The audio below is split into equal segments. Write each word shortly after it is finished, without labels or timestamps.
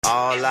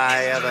All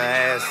I ever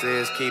ask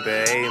is keep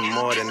it 8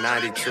 more than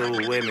 92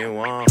 with me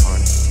 100.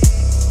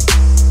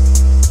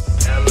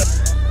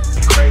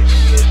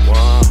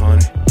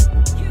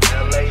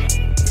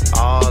 100.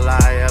 All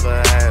I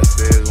ever ask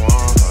is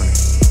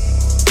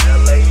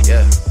 100.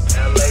 Yeah.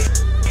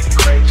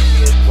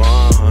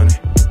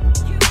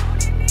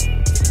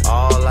 100.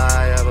 All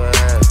I ever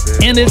ask is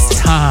And it's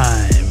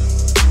time.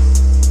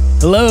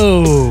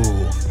 Hello.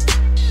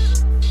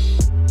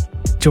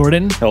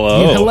 Jordan.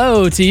 Hello.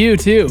 Hello to you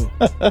too.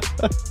 I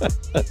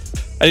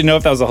didn't know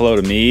if that was a hello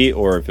to me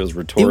or if it was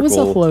rhetorical. It was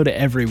a hello to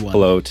everyone.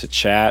 Hello to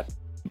chat.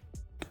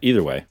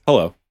 Either way,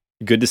 hello.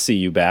 Good to see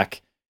you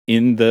back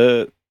in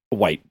the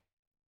white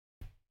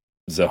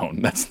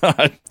zone. That's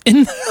not.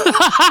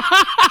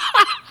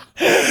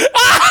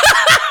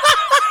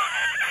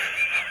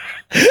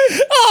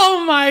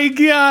 Oh my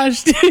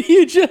gosh,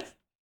 dude,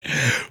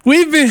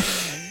 we've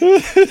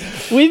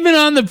been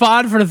on the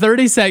pod for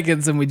 30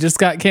 seconds and we just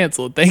got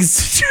canceled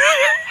thanks to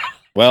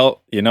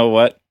Well, you know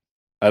what?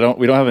 We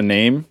don't have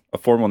a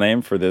formal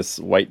name for this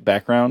white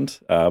background,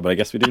 but I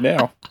guess we do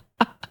now.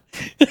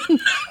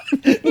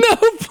 No,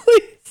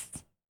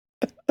 please.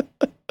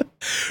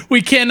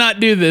 We cannot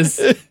do this.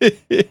 And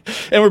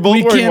we're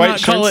both wearing white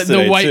shirts call it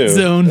today, the white too.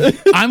 zone.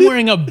 I'm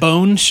wearing a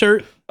bone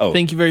shirt. Oh.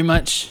 Thank you very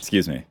much.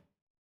 Excuse me.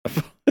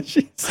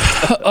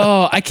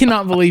 Oh, I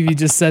cannot believe you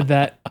just said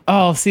that.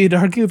 Oh, see,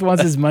 Darkooth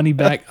wants his money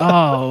back.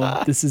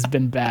 Oh, this has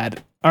been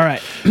bad. All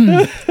right.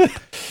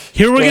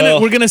 Here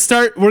we're gonna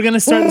start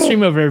the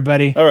stream over,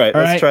 everybody. All right,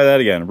 let's try that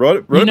again.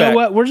 Wrote You it know back.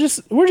 what? We're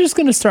just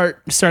gonna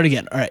start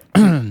again. All right.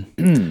 All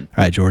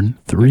right, Jordan.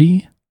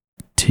 3,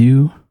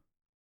 2,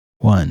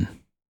 1.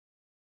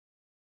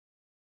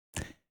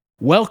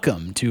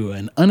 Welcome to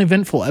an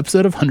uneventful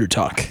episode of Hunter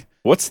Talk.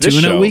 What's this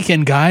 2-0 show?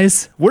 weekend,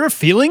 guys. We're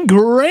feeling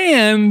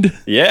grand.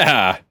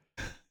 Yeah.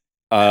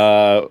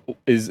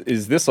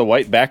 Is this a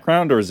white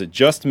background or is it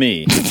just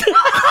me?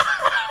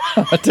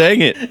 Oh,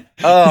 dang it.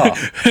 Oh.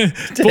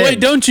 Boy,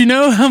 don't you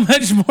know how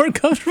much more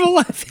comfortable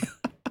I feel?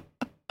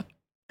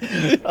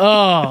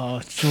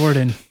 Oh,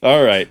 Jordan.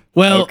 All right.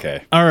 Well,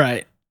 okay. All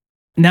right.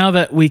 Now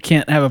that we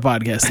can't have a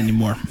podcast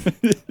anymore,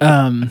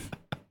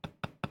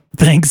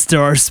 thanks to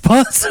our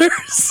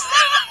sponsors.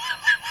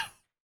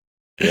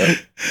 Yep.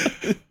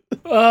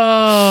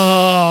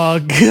 Oh,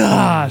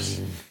 gosh.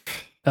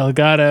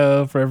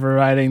 Elgato for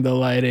providing the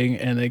lighting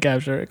and the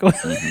capture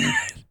equipment.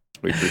 Mm-hmm.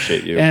 We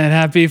appreciate you. And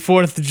happy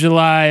 4th of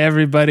July,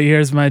 everybody.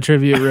 Here's my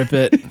tribute, Rip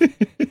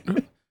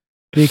It.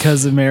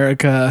 Because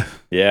America.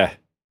 Yeah.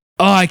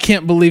 Oh, I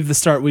can't believe the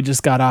start we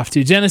just got off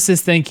to.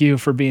 Genesis, thank you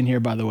for being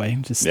here, by the way.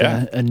 Just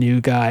a new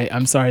guy.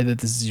 I'm sorry that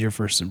this is your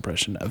first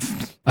impression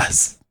of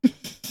us.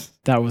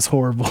 That was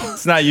horrible.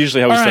 It's not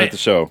usually how we start the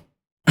show.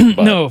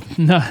 No,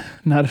 not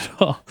at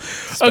all.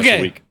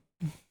 Okay. Week.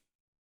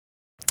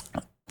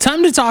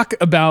 Time to talk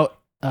about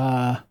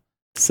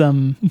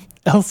some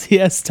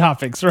LCS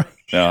topics, right?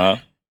 Uh-huh.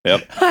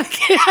 Yep.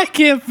 I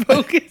can't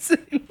focus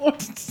anymore.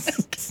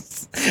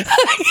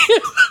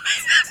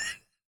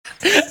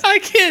 I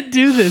can't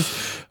do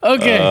this.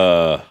 Okay.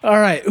 All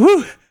right.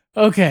 Whew.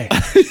 Okay.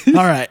 All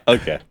right.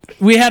 Okay.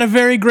 We had a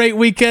very great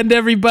weekend,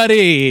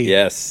 everybody.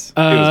 Yes. It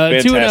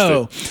was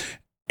fantastic.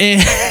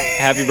 2-0.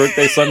 Happy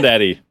birthday, Sun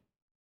Daddy.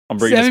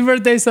 Happy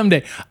birthday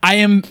someday. I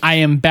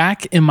am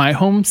back in my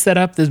home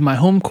setup. This is my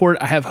home court.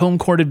 I have home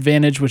court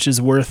advantage, which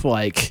is worth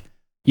like,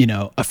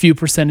 a few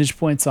percentage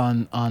points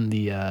on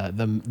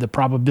the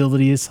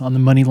probabilities on the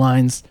money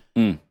lines.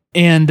 And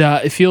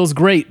it feels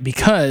great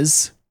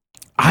because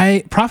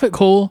Prophet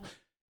Cole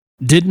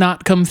did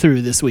not come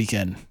through this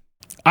weekend.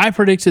 I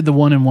predicted the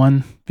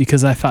 1-1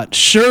 because I thought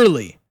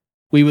surely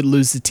we would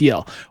lose the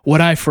TL.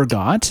 What I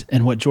forgot,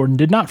 and what Jordan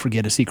did not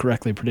forget as he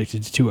correctly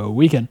predicted the 2-0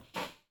 weekend,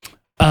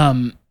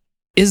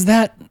 is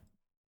that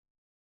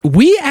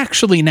we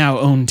actually now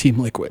own Team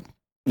Liquid.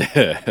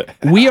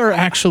 We are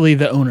actually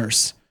the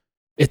owners.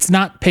 It's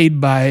not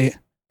paid by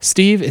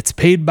Steve, it's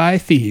paid by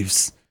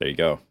Thieves. There you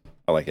go.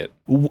 I like it.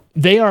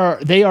 They are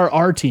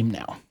our team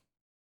now.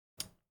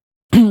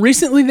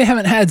 Recently, they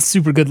haven't had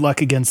super good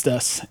luck against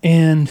us.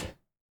 And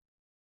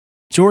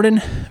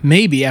Jordan,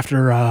 maybe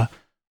after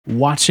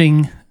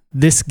watching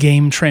this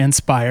game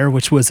transpire,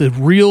 which was a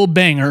real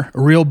banger,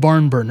 a real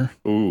barn burner.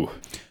 Ooh.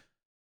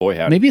 Boy,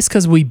 howdy. Maybe it's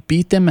because we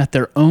beat them at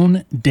their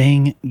own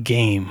dang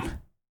game.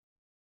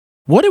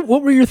 What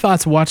were your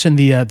thoughts watching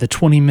the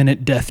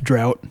 20-minute death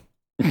drought?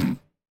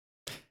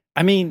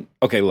 I mean,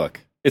 okay,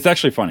 look. It's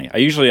actually funny.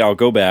 I'll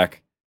go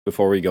back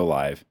before we go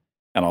live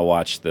and I'll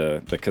watch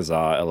the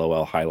Kazaa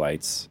LOL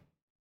highlights,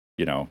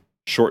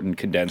 shortened,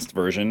 condensed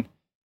version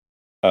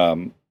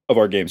of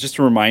our games just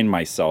to remind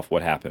myself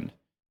what happened.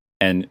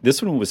 And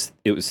this one was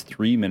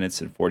 3 minutes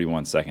and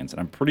 41 seconds.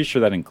 And I'm pretty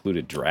sure that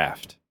included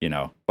draft,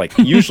 like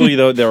usually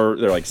though, they're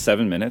like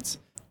 7 minutes,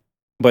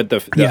 but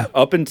the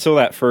up until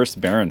that first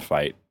Baron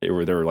fight, there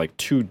were like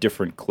 2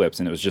 different clips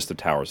and it was just the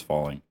towers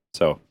falling.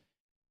 So,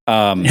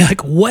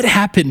 like what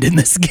happened in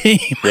this game?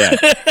 Yeah.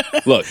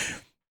 Look,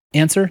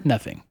 answer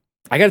nothing.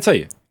 I got to tell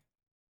you,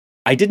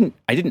 I didn't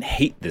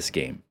hate this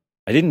game.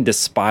 I didn't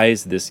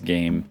despise this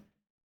game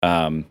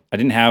I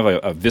didn't have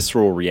a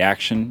visceral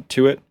reaction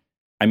to it.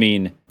 I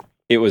mean,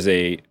 it was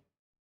a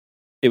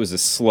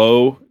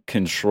slow,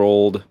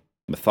 controlled,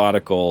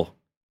 methodical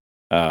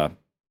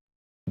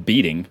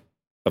beating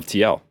of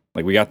TL.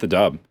 Like, we got the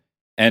dub.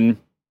 And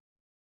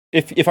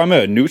if I'm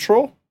a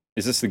neutral,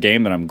 is this the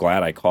game that I'm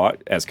glad I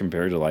caught as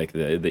compared to like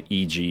the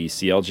EG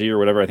CLG or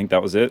whatever? I think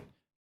that was it.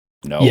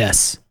 No.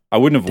 Yes. I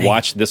wouldn't have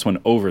watched this one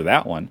over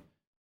that one.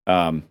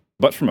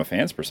 But from a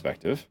fan's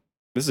perspective,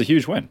 this is a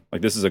huge win.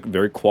 Like, this is a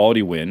very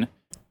quality win.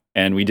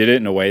 And we did it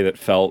in a way that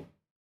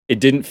it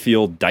didn't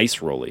feel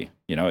dice rolly.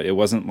 You know, it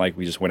wasn't like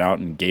we just went out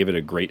and gave it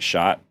a great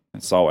shot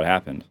and saw what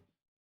happened.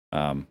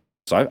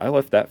 So I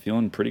left that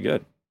feeling pretty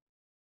good.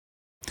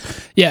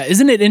 Yeah,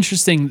 isn't it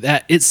interesting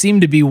that it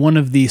seemed to be one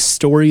of the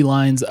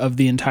storylines of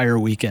the entire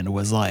weekend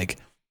was like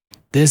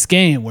this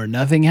game where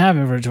nothing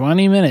happened for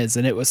 20 minutes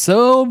and it was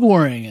so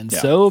boring and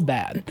so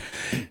bad.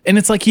 And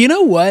it's like, you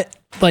know what?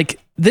 Like,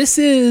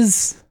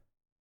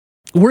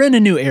 we're in a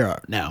new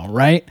era now,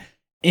 right?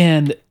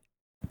 And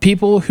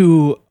people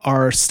who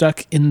are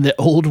stuck in the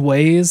old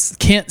ways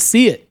can't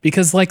see it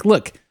because, like,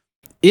 look,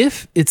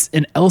 if it's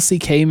an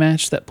LCK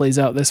match that plays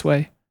out this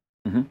way,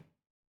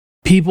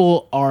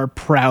 people are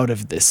proud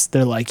of this.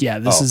 They're like, yeah,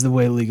 this is the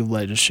way League of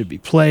Legends should be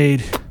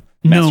played.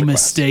 No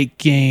mistake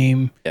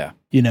game. Yeah.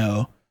 You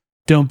know,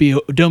 don't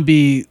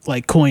be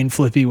like coin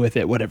flippy with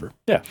it, whatever.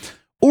 Yeah.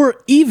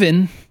 Or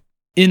even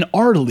in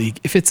our league,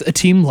 if it's a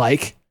team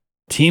like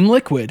Team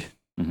Liquid,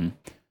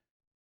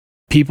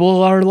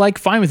 people are like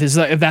fine with this.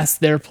 Like, if that's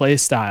their play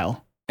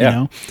style, you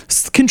know,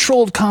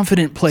 controlled,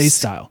 confident play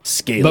style.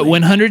 Scaling. But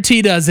when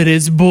 100T does it,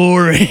 it's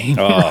boring,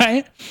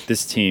 right?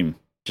 This team,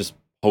 just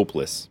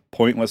hopeless,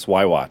 pointless.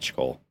 Why watch,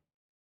 Cole?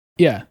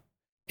 Yeah.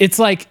 It's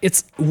like,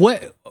 it's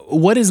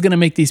what is going to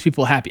make these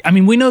people happy? I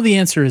mean, we know the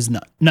answer is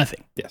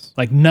nothing. Yes.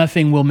 Like,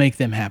 nothing will make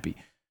them happy.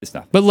 It's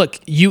nothing. But look,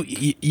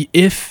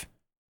 if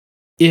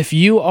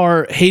you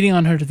are hating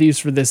on Her to Thieves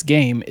for this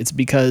game, it's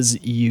because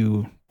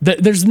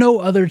there's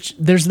no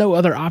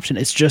other option.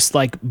 It's just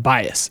like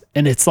bias.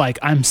 And it's like,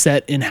 I'm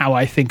set in how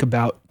I think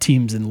about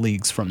teams and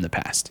leagues from the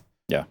past.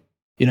 Yeah.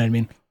 You know what I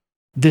mean?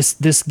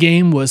 This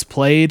game was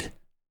played.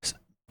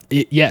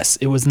 Yes,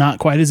 it was not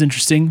quite as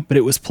interesting, but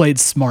it was played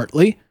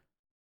smartly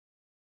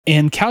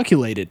and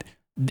calculated.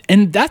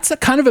 And that's a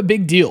kind of a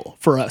big deal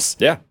for us.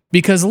 Yeah.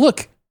 Because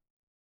look,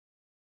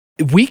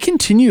 we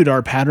continued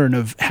our pattern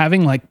of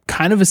having like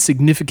kind of a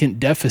significant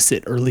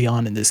deficit early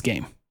on in this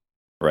game.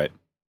 Right.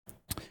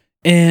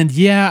 And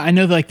yeah, I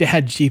know like they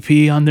had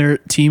GP on their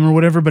team or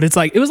whatever, but it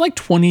was like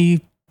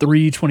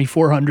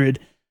 2,400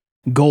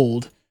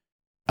 gold.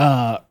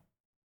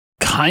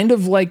 Kind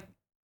of like,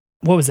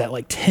 what was that?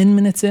 Like 10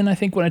 minutes in, I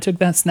think, when I took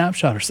that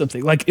snapshot or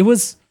something. Like it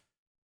was,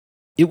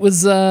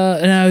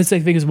 and I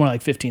think it was more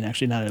like 15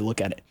 actually, now that I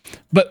look at it.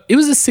 But it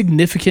was a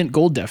significant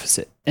gold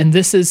deficit. And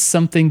this is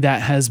something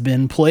that has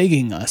been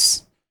plaguing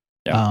us,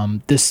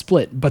 this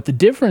split. But the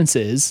difference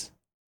is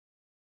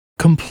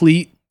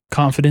complete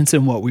confidence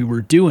in what we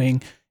were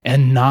doing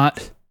and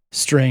not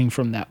straying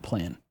from that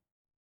plan.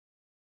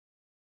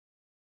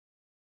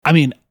 I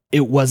mean,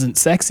 it wasn't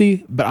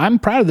sexy, but I'm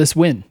proud of this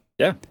win.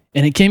 Yeah.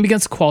 And it came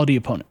against a quality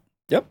opponent.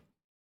 Yep.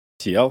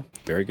 TL,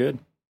 very good.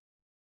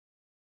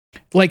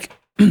 Like,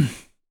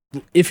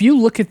 if you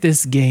look at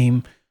this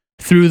game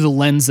through the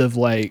lens of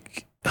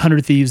like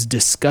 100 Thieves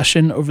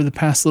discussion over the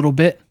past little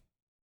bit,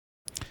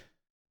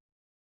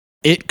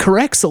 it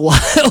corrects a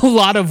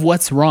lot of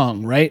what's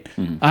wrong, right?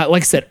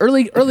 Like I said,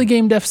 early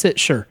game deficit,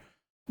 sure.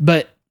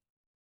 But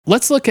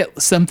let's look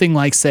at something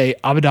like, say,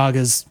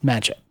 Abadaga's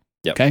matchup.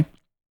 Yep. Okay.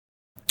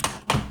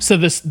 So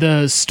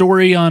the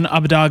story on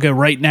Abadaga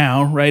right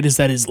now, right, is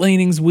that his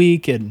laning's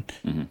weak and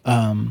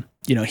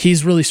you know,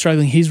 he's really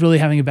struggling. He's really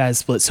having a bad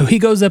split. So he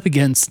goes up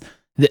against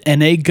the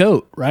NA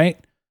GOAT, right?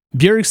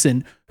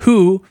 Bjergsen,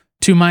 who,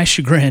 to my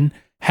chagrin,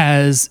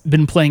 has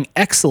been playing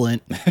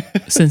excellent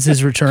since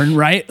his return,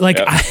 right? Like,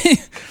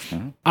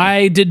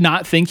 I did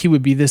not think he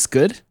would be this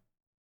good.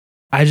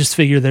 I just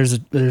figure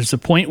there's a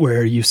point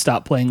where you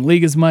stop playing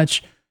League as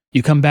much,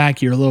 you come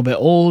back, you're a little bit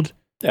old.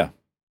 Yeah.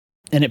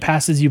 And it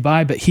passes you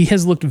by, but he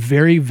has looked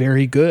very,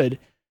 very good.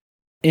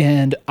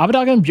 And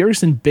Abadaga and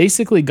Bjergsen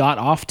basically got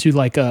off to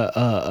like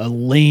a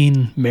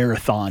lane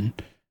marathon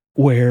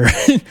where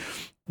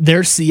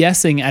they're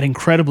CSing at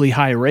incredibly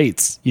high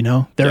rates. You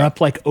know, they're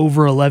up like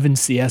over 11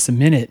 CS a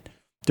minute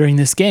during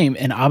this game.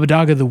 And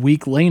Abadaga, the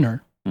weak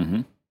laner,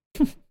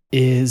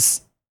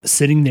 is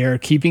sitting there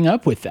keeping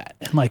up with that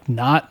and like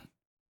not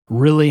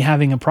really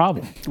having a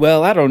problem.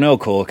 Well, I don't know,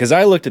 Cole, because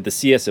I looked at the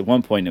CS at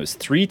one point and it was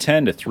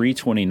 310 to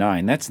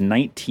 329. That's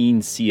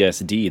 19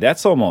 CSD.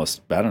 That's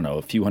almost, I don't know,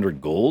 a few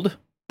hundred gold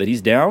that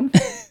he's down.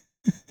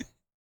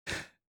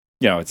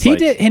 You know, it's he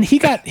did, and he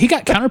got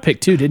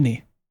counterpicked too, didn't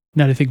he?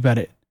 Now that I think about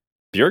it.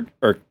 Bjerg?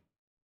 Or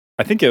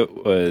I think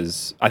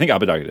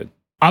Abadaga did.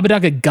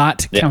 Abadaga got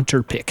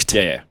counterpicked.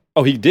 Yeah.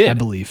 Oh, he did? I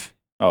believe.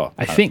 Oh.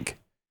 I think.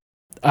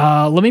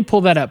 Let me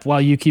pull that up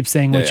while you keep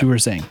saying what you were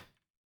saying.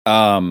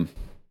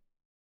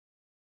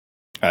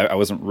 I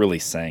wasn't really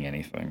saying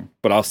anything,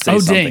 but I'll say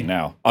something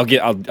now. I'll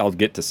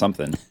get to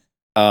something.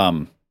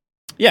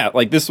 Yeah,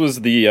 like this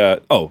was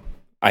the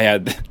I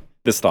had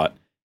this thought.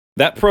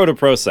 That pro to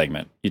pro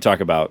segment, you talk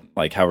about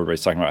like how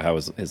everybody's talking about how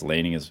his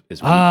laning is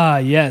weak.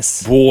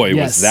 Yes. Boy,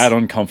 yes. was that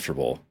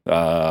uncomfortable.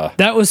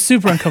 That was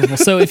super uncomfortable.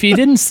 So if you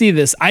didn't see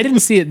this, I didn't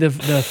see it the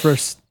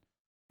first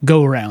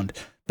go around.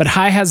 But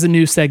Hai has a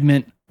new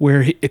segment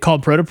where it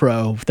called Pro to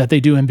Pro that they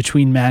do in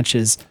between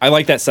matches. I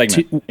like that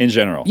segment in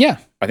general. Yeah.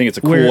 I think it's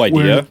a cool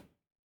idea.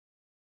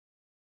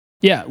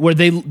 Where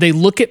they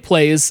look at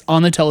plays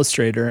on the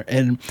telestrator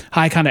and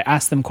Hai kind of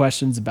asks them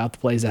questions about the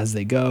plays as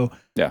they go.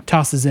 Yeah.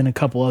 Tosses in a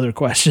couple other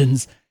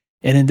questions.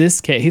 And in this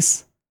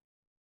case,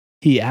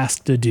 he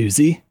asked a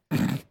doozy.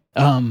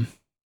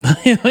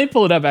 Let me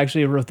pull it up.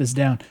 Actually, I wrote this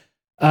down.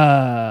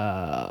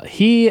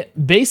 He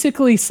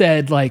basically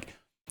said like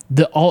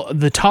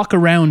the talk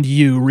around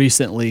you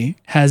recently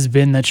has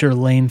been that your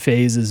lane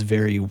phase is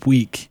very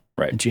weak.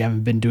 Right. That you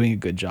haven't been doing a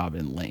good job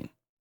in lane.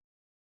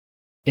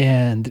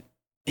 And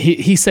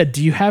he said,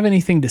 do you have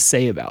anything to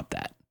say about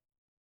that?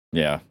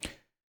 Yeah.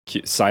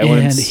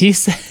 Silence. And he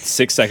said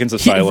 6 seconds of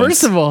silence.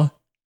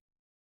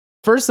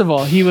 First of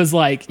all, he was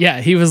like,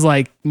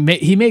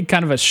 he made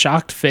kind of a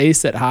shocked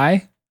face at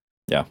Hai.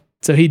 Yeah.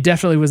 So he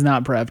definitely was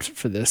not prepped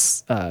for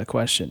this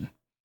question.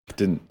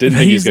 Didn't think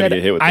he was going to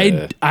get hit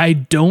with I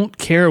don't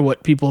care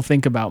what people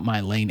think about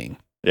my laning.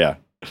 Yeah.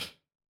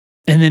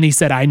 And then he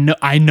said, I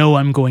know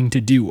I'm going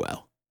to do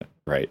well.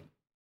 Right.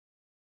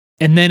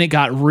 And then it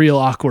got real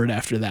awkward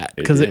after that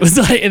because it was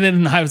like, and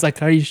then I was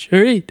like, are you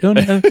sure you don't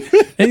have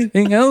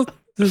anything else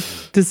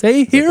to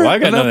say here? Well, I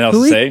got nothing else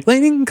to say.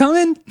 Laning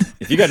coming?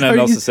 If you got nothing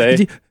else to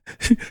say,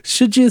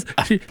 should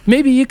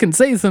maybe you can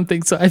say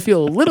something so I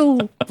feel a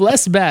little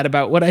less bad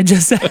about what I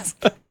just said.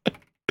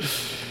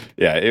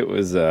 Yeah, it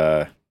was,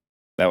 that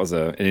was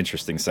an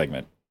interesting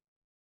segment.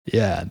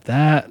 Yeah,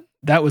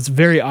 that was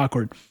very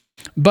awkward.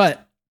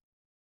 But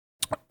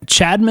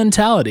Chad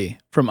mentality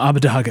from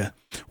Abadaga,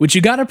 which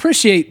you got to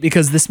appreciate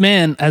because this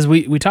man, as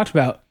we talked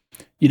about,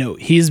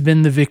 he's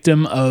been the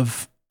victim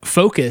of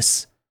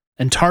focus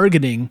and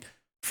targeting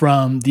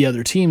from the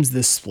other teams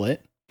this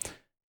split.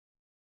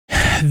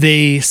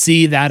 They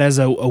see that as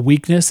a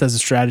weakness, as a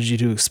strategy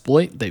to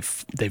exploit.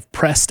 They've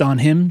pressed on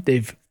him.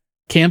 They've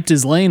camped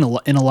his lane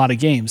in a lot of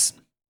games.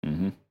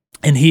 Mm-hmm.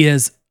 And he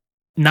has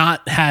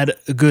not had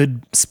a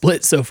good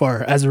split so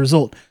far as a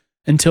result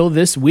until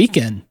this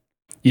weekend,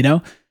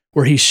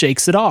 where he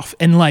shakes it off.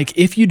 And like,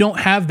 if you don't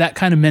have that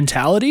kind of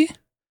mentality,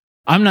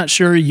 I'm not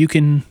sure you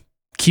can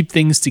keep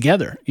things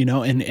together,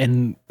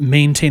 and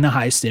maintain a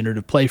high standard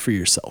of play for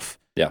yourself.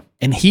 Yeah.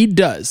 And he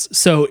does.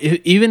 So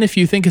even if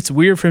you think it's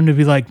weird for him to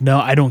be like, no,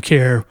 I don't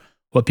care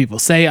what people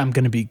say, I'm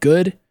going to be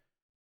good.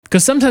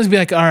 Because sometimes be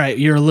like, all right,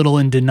 you're a little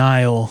in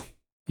denial,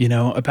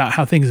 about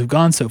how things have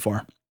gone so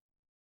far.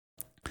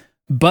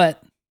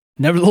 But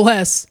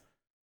nevertheless,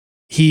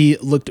 he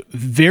looked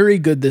very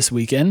good this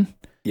weekend.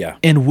 Yeah.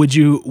 And would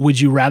you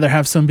rather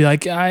have someone be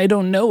like, I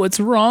don't know what's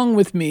wrong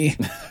with me?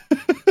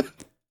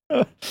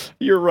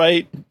 You're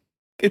right.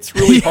 It's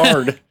really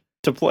hard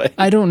to play.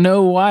 I don't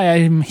know why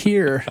I'm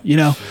here,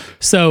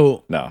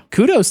 So no.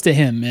 Kudos to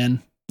him,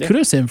 man. Yeah.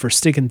 Kudos to him for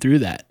sticking through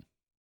that.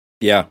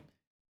 Yeah.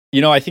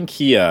 I think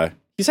he's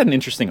had an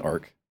interesting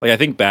arc. Like I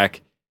think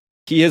back,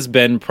 he has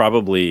been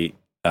probably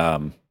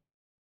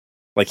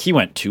like he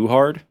went too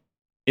hard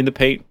in the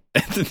paint.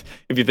 If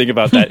you think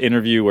about that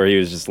interview where he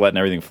was just letting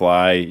everything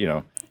fly,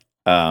 yeah,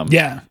 I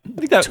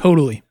think that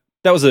totally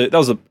that was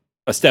a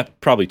step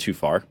probably too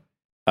far.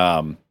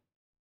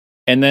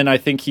 And then I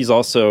think he's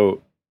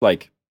also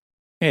like,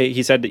 hey,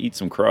 he's had to eat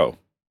some crow,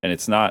 and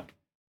it's not.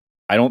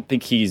 I don't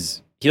think he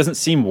doesn't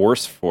seem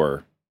worse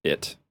for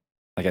it.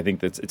 Like I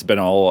think it's been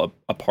all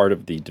a part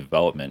of the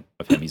development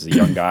of him. He's a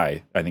young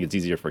guy. I think it's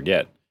easy to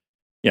forget,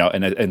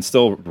 and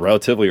still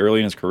relatively early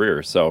in his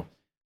career. So.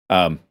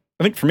 I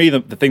think for me,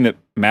 the thing that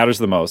matters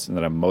the most and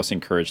that I'm most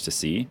encouraged to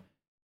see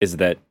is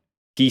that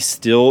he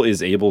still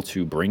is able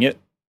to bring it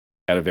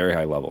at a very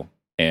high level.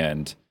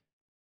 And,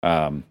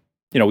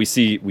 we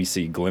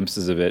see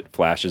glimpses of it,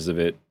 flashes of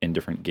it in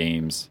different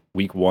games.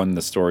 Week 1,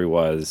 the story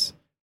was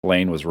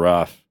lane was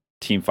rough.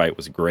 Team fight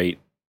was great,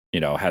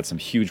 had some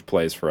huge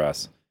plays for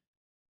us.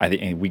 I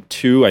think in week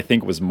 2, I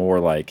think was more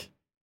like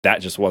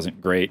that just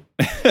wasn't great.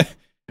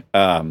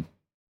 And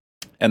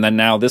then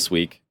now this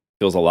week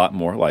feels a lot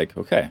more like,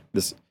 okay,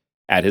 this,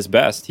 at his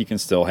best, he can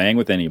still hang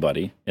with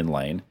anybody in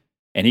lane,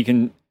 and he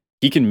can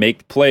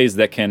make plays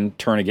that can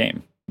turn a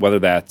game, whether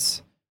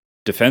that's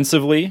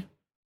defensively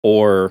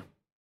or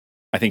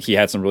I think he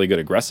had some really good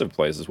aggressive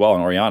plays as well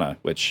on Orianna,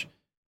 which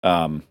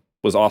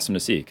was awesome to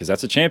see because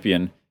that's a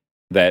champion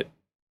that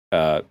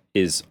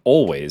is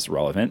always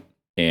relevant,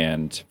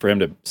 and for him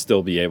to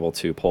still be able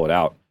to pull it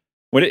out.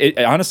 When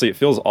honestly, it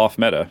feels off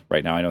meta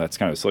right now. I know that's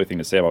kind of a silly thing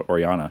to say about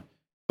Orianna,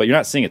 but you're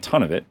not seeing a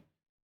ton of it.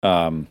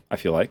 I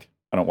feel like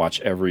I don't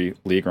watch every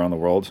league around the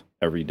world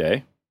every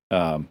day,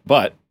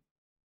 but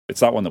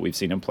it's not one that we've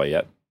seen him play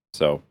yet.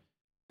 So,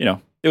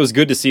 it was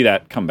good to see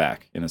that come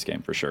back in this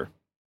game for sure.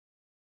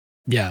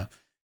 Yeah.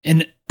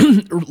 And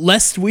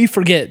lest we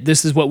forget,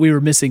 this is what we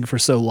were missing for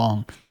so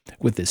long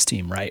with this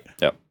team, right?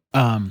 Yep.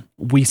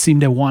 We seem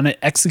to want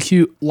to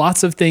execute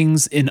lots of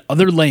things in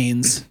other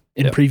lanes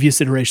in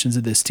previous iterations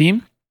of this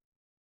team,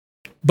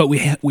 but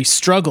we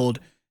struggled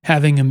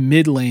having a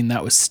mid lane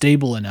that was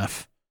stable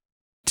enough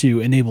to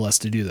enable us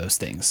to do those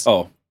things.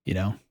 Oh,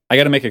 I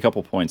got to make a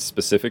couple points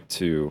specific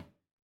to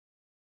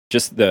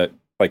just the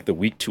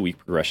week to week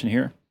progression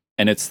here.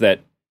 And it's that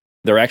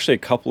there are actually a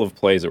couple of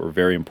plays that were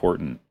very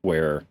important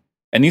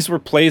and these were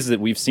plays that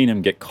we've seen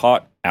him get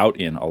caught out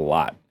in a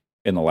lot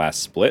in the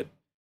last split.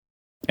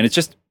 And it's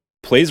just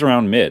plays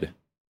around mid,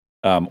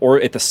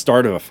 or at the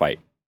start of a fight.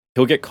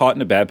 He'll get caught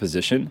in a bad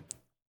position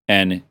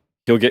and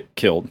he'll get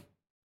killed.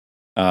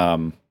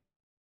 And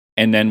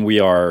then we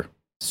are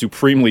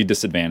supremely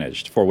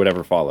disadvantaged for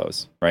whatever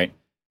follows, right?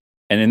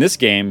 And in this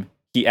game,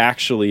 he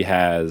actually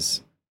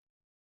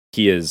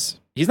he's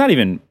not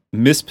even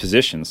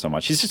mispositioned so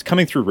much. He's just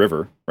coming through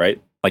river,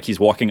 right? Like he's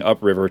walking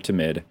up river to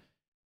mid,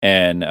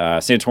 and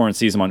Santorin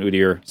sees him on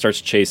Udyr,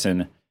 starts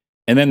chasing,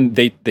 and then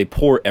they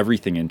pour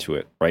everything into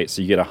it, right?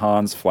 So you get a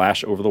Hans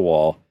flash over the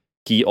wall,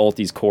 he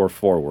ulties core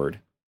forward.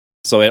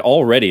 So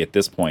already at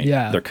this point,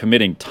 they're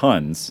committing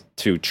tons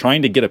to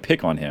trying to get a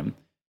pick on him,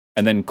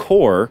 and then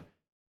core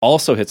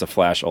also hits a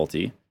flash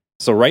ulti.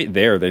 So right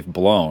there, they've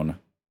blown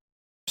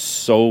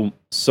so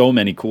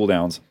many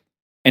cooldowns,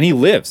 and he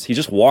lives. He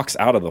just walks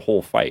out of the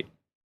whole fight.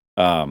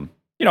 And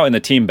the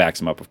team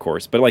backs him up, of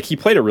course, but like he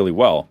played it really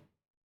well.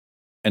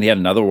 And he had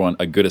another one,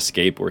 a good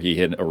escape where he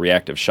hit a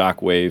reactive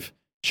shockwave,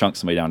 chunked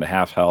somebody down to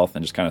half health,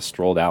 and just kind of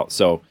strolled out.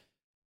 So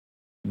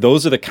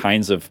those are the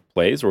kinds of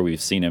plays where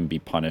we've seen him be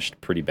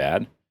punished pretty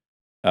bad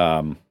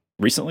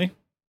recently.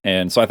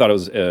 And so I thought it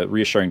was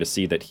reassuring to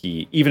see that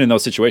he, even in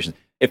those situations,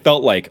 it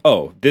felt like,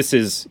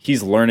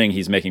 he's learning,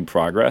 he's making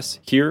progress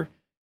here.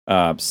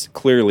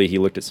 Clearly, he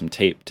looked at some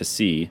tape to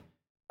see,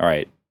 all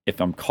right, if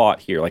I'm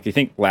caught here, like I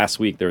think last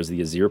week there was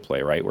the Azir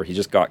play, right, where he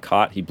just got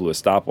caught, he blew a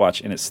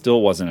stopwatch, and it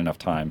still wasn't enough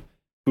time.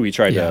 He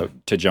tried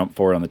to jump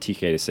forward on the TK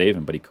to save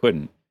him, but he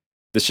couldn't.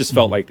 This just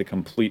felt like the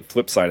complete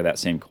flip side of that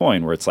same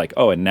coin, where it's like,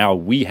 and now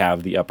we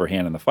have the upper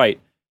hand in the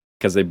fight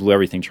because they blew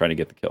everything trying to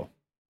get the kill.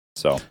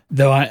 So,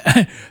 though,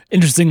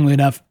 interestingly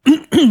enough,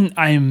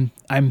 I'm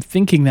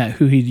thinking that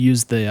he'd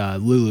used the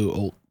Lulu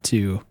ult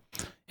to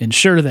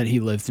ensure that he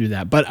lived through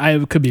that, but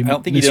I could be. I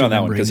don't think he did on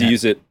that one because he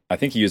used it. I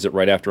think he used it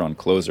right after on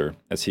closer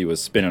as he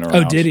was spinning around.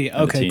 Oh, did he?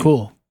 Okay,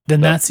 cool. Then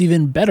that's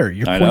even better.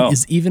 Your point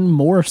is even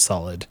more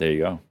solid. There you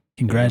go.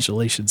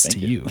 Congratulations to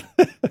you.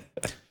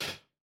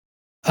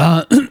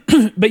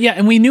 But yeah,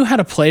 and we knew how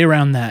to play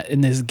around that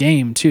in this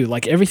game too.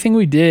 Like everything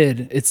we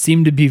did, it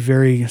seemed to be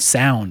very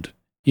sound.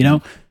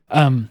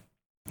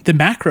 The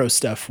macro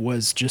stuff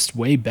was just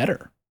way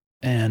better.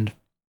 And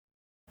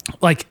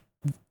like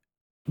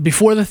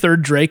before the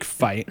third Drake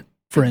fight,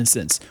 for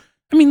instance,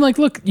 I mean, like,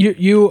 look,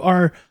 you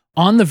are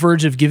on the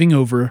verge of giving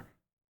over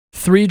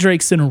 3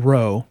 Drakes in a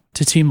row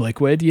to Team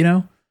Liquid. You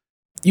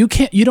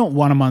don't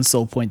want them on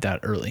soul point that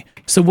early.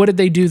 So what did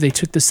they do? They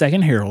took the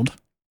second Herald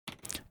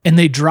and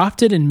they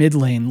dropped it in mid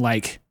lane,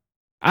 like,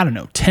 I don't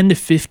know, 10 to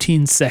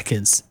 15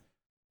 seconds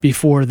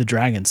before the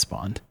dragon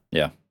spawned.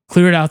 Yeah.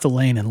 Cleared out the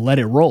lane and let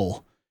it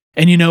roll.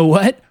 And you know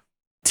what?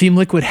 Team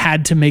Liquid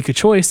had to make a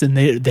choice, and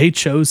they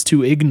chose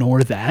to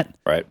ignore that.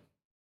 Right.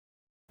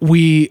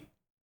 We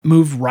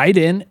moved right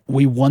in.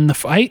 We won the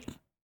fight.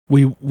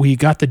 We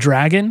got the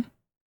dragon.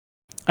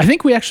 I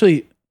think we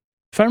actually,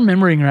 if I'm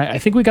remembering right, I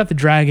think we got the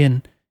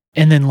dragon,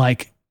 and then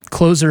like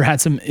closer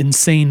had some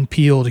insane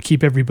peel to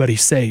keep everybody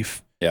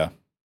safe. Yeah.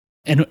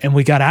 And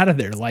we got out of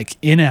there, like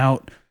in,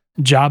 out,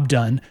 job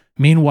done.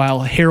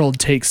 Meanwhile, Herald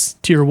takes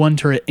tier 1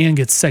 turret and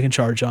gets second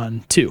charge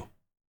on 2.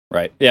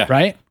 Right. Yeah.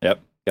 Right? Yep.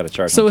 Got to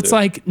charge. So it's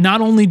like, not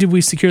only did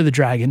we secure the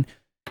dragon,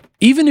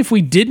 even if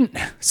we didn't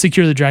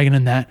secure the dragon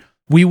in that,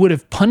 we would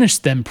have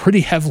punished them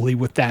pretty heavily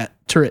with that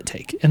turret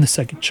take and the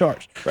second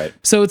charge. Right.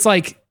 So it's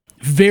like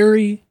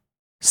very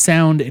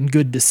sound and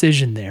good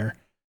decision there.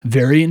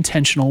 Very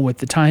intentional with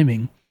the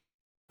timing.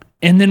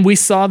 And then we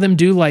saw them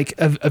do like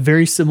a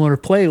very similar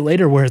play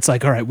later where it's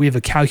like, all right, we have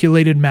a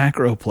calculated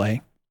macro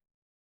play.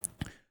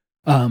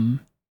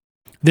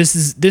 This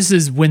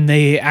is when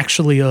they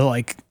actually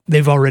like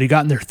they've already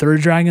gotten their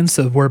third dragon,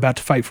 so we're about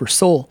to fight for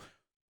soul.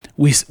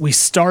 We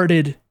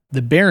started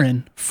the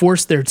Baron,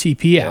 forced their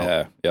TP out.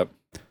 Yeah. Yep.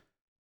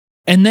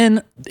 And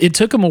then it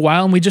took them a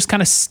while, and we just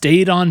kind of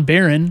stayed on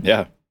Baron.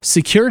 Yeah.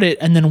 Secured it,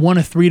 and then won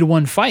a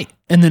 3-1 fight.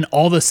 And then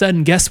all of a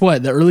sudden, guess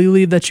what? The early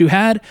lead that you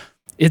had,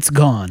 it's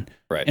gone.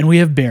 Right. And we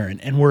have Baron,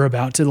 and we're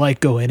about to like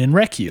go in and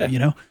wreck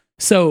you,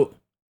 So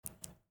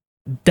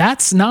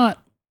that's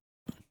not,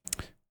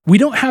 we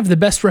don't have the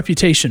best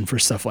reputation for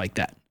stuff like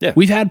that. Yeah.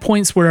 We've had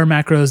points where our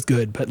macro is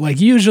good, but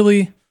like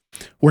usually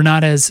we're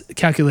not as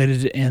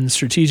calculated and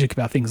strategic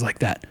about things like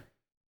that.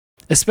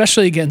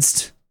 Especially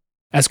against,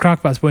 as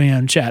Crockpot's pointing out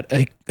in chat,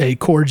 a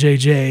core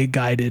JJ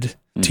guided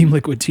Team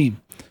Liquid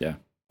team. Yeah.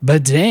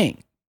 But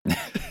dang,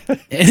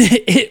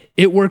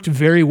 it worked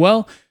very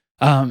well.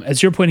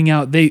 As you're pointing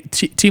out,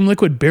 Team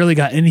Liquid barely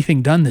got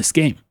anything done this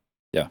game.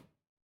 Yeah.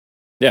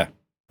 Yeah.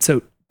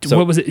 So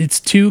what was it? It's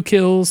 2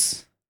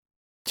 kills.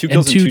 2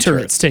 kills and 2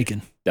 turrets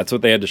taken. That's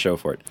what they had to show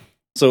for it.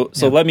 So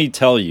let me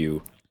tell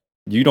you,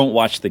 you don't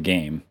watch the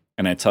game,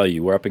 and I tell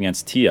you, we're up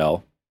against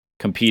TL,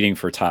 competing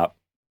for top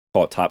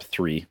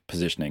 3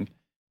 positioning,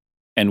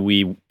 and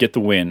we get the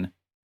win,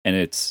 and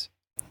it's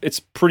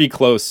pretty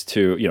close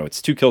to,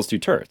 it's 2 kills, 2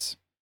 turrets.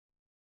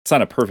 It's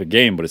not a perfect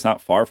game, but it's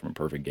not far from a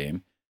perfect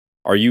game.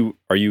 Are you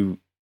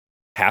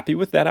happy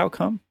with that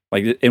outcome?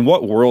 Like, in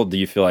what world do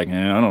you feel like,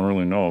 I don't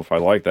really know if I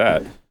like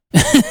that?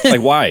 Like,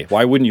 why?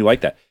 Why wouldn't you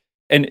like that?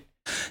 And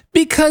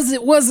because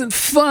it wasn't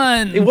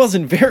fun. It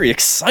wasn't very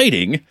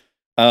exciting.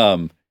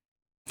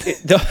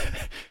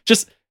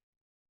 Just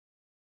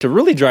to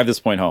really drive this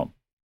point home,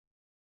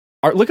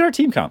 look at our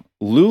team comp.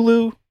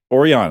 Lulu,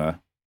 Orianna,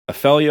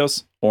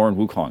 Aphelios, Ornn,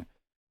 Wukong.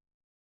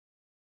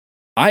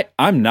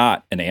 I'm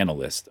not an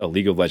analyst, a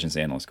League of Legends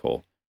analyst,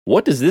 Cole.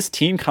 What does this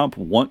team comp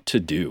want to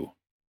do?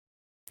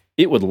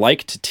 It would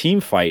like to team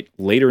fight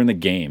later in the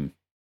game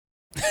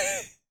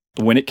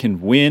when it can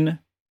win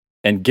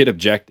and get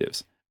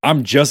objectives.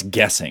 I'm just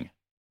guessing,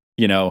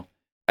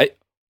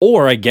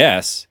 I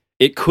guess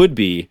it could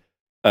be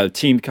a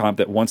team comp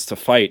that wants to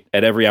fight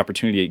at every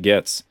opportunity it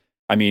gets.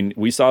 I mean,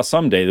 we saw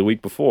Someday the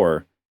week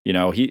before, he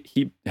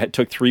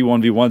took 3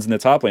 1v1s in the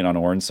top lane on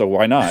Ornn, so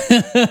why not?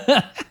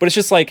 But it's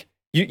just like,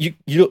 you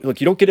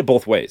don't get it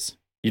both ways.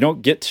 You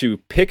don't get to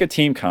pick a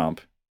team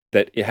comp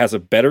that it has a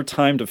better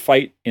time to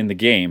fight in the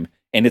game,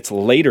 and it's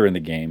later in the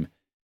game,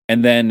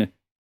 and then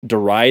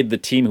deride the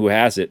team who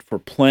has it for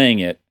playing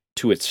it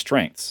to its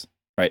strengths,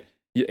 right?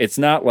 It's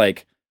not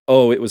like,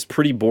 oh, it was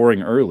pretty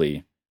boring early.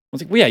 I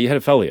was like, well, yeah, you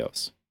had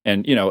Aphelios,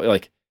 and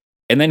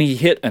and then he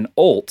hit an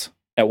ult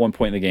at one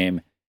point in the game,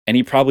 and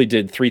he probably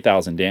did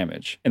 3,000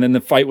 damage, and then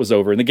the fight was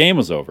over and the game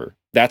was over.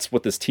 That's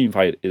what the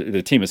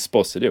team is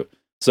supposed to do.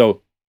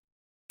 So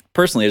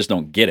personally, I just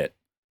don't get it.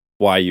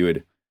 Why you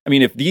would? I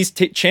mean, if these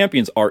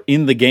champions are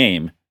in the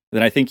game,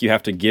 then I think you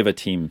have to give a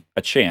team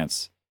a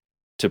chance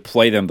to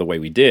play them the way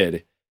we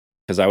did.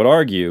 Because I would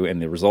argue, and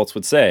the results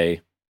would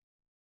say,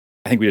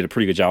 I think we did a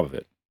pretty good job of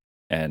it,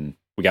 and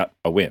we got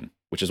a win,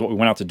 which is what we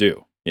went out to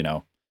do.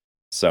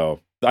 So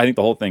I think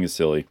the whole thing is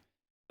silly.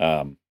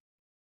 And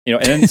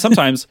then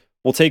sometimes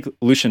we'll take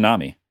Lucian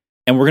Nami,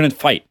 and we're going to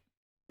fight.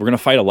 We're going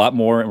to fight a lot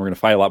more, and we're going to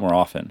fight a lot more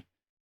often.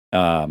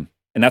 And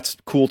that's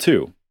cool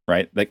too,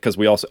 right? Because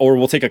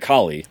we'll take a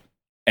Kali.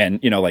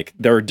 And,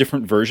 there are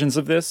different versions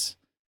of this.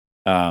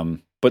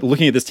 But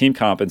looking at this team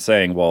comp and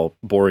saying, well,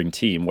 boring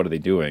team, what are they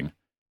doing?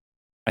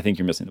 I think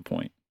you're missing the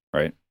point,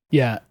 right?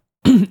 Yeah.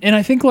 And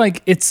I think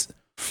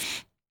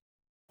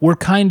we're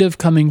kind of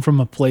coming from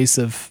a place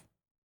of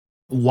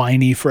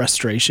whiny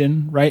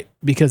frustration, right?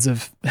 Because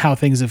of how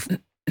things have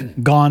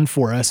gone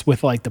for us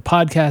with the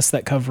podcasts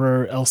that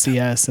cover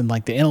LCS and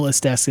the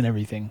analyst desk and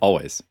everything.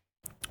 Always.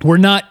 We're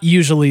not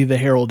usually the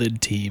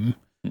heralded team.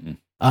 Mm-mm.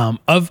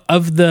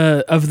 Of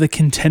the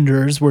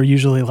contenders, we're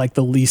usually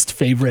the least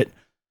favorite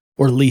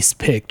or least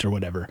picked or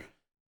whatever.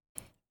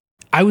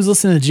 I was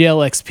listening to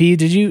GLXP.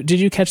 Did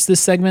you catch this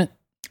segment?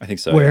 I think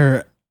so.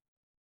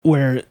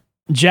 Where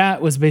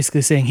Jat was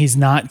basically saying he's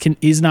not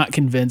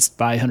convinced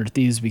by 100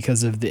 Thieves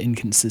because of the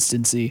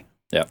inconsistency.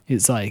 Yeah,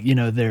 it's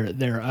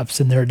their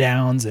ups and their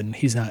downs, and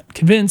he's not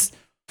convinced.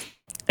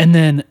 And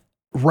then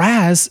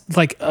Raz,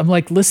 I'm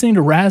listening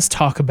to Raz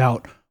talk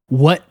about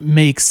what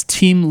makes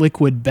Team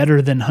Liquid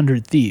better than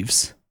 100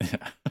 Thieves.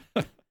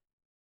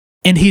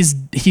 And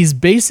he's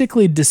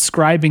basically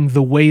describing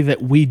the way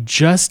that we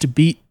just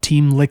beat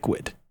Team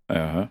Liquid.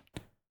 Uh-huh.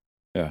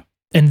 Yeah.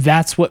 And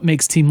that's what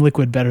makes Team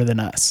Liquid better than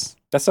us.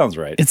 That sounds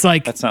right. It's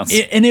that sounds...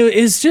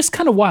 it's just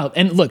kind of wild.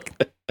 And look,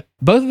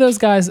 both of those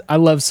guys I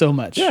love so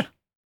much. Yeah,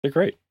 they're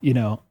great.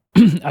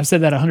 I've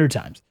said that 100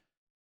 times.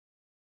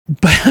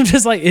 But I'm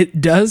just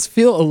it does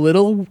feel a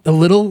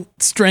little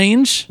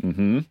strange.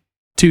 Mm-hmm.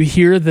 To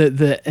hear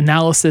the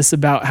analysis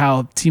about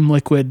how Team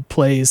Liquid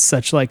plays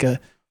such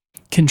a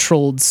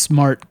controlled,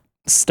 smart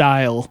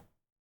style,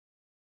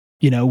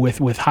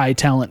 with high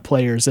talent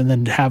players, and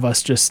then have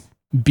us just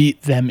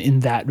beat them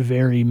in that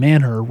very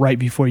manner right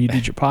before you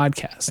did your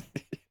podcast.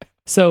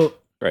 So,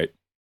 right.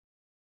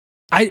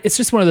 It's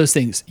just one of those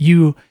things.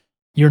 You're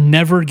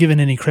never given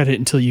any credit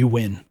until you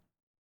win,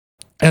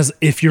 as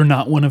if you're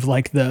not one of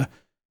the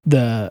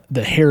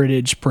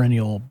heritage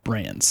perennial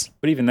brands.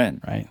 But even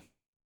then, right?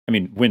 I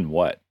mean, win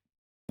what?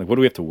 What do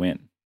we have to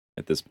win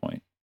at this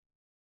point?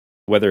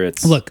 Whether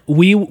it's... Look,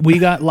 we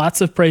got lots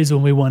of praise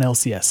when we won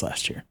LCS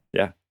last year.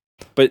 Yeah.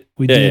 But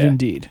we did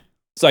indeed.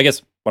 So I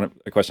guess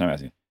a question I'm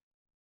asking.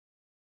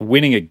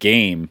 Winning a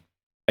game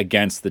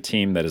against the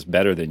team that is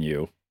better than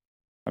you,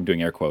 I'm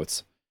doing air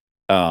quotes,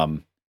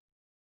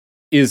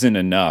 isn't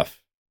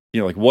enough.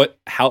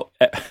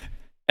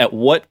 At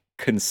what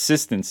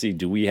consistency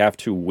do we have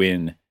to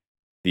win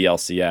the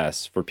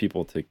LCS for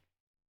people to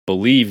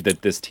believe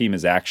that this team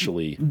is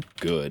actually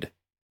good?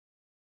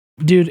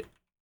 Dude,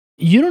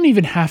 you don't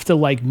even have to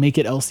make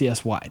it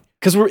LCS wide.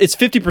 Because it's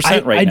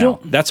 50% right now.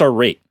 That's our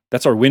rate.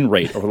 That's our win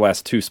rate over the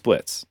last 2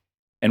 splits.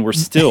 And we're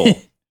still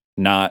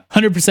not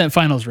 100%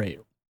 finals rate.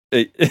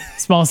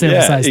 Small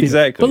sample size.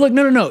 Exactly. But look,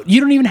 no. You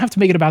don't even have to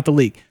make it about the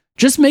league.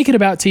 Just make it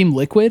about Team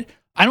Liquid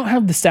I don't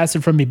have the stats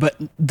in front of me, but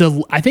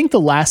I think the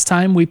last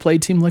time we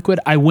played Team Liquid,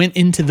 I went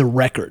into the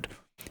record.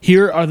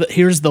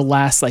 Here's the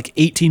last like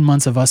 18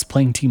 months of us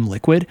playing Team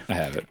Liquid. I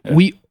have it. Yeah.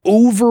 We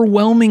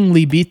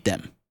overwhelmingly beat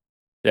them.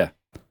 Yeah.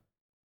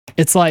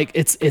 It's like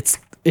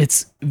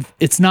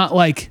it's not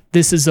like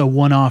this is a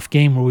one-off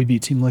game where we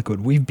beat Team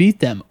Liquid. We beat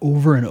them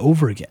over and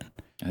over again.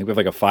 I think we have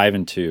like a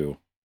 5-2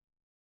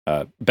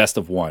 best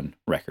of 1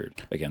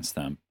 record against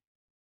them.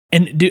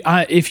 And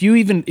if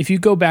you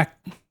go back,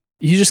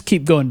 you just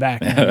keep going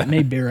back. It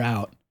may bear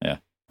out. Yeah.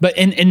 But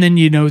and then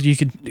you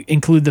could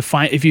include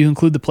if you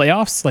include the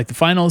playoffs, like the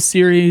finals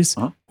series,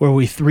 where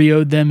we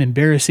 3-0'd them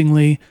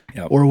embarrassingly,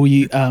 or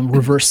we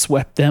reverse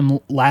swept them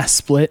last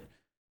split.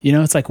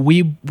 It's like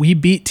we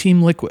beat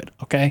Team Liquid.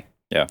 Okay.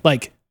 Yeah.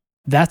 Like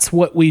that's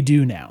what we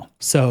do now.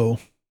 So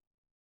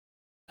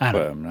I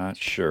don't know. I'm not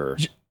sure.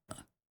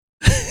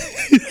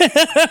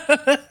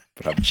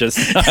 But I'm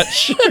just not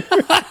sure.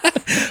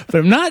 But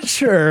I'm not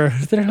sure.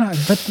 They're not.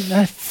 But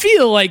I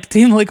feel like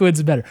Team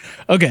Liquid's better.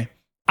 Okay.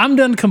 I'm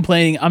done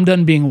complaining. I'm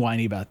done being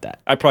whiny about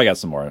that. I probably got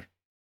some more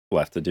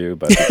left to do,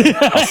 but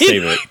I'll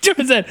save it.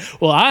 Jordan said,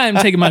 well, I'm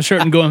taking my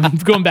shirt and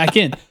going back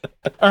in.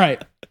 All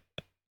right.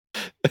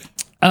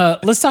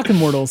 Let's talk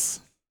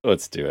Immortals.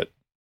 Let's do it.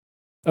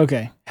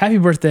 Okay. Happy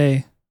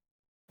birthday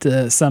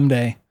to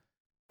Someday.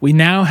 We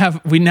now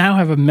have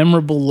a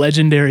memorable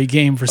legendary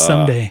game for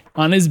Someday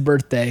on his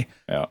birthday.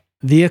 Yeah.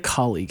 The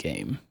Akali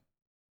game.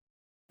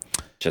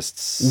 Just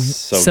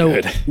so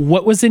good.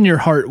 What was in your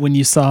heart when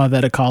you saw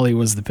that Akali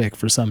was the pick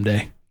for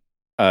Someday?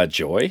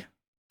 Joy,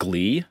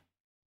 glee.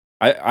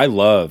 I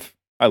love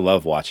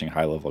watching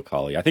high level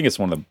Akali. I think it's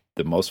one of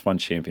the most fun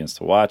champions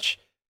to watch.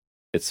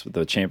 It's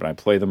the champion I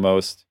play the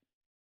most.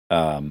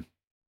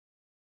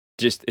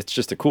 It's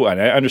just a cool, and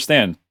I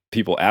understand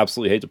people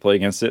absolutely hate to play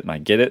against it, and I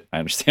get it. I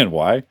understand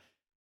why.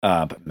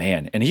 But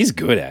man, and he's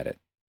good at it.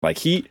 Like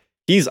he's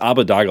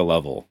Abadaga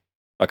level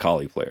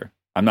Akali player.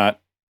 I'm not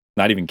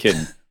even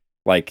kidding.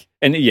 Like,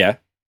 and yeah,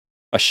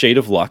 a shade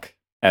of luck,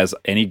 as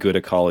any good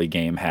Akali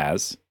game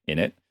has in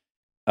it,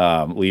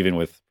 leaving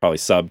with probably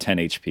sub 10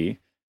 HP.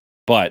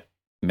 But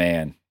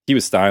man, he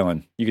was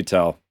styling. You could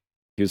tell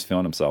he was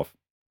feeling himself.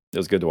 It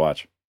was good to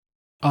watch.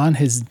 On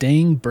his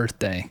dang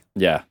birthday.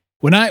 Yeah.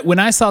 When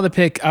I saw the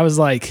pick, I was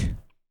like,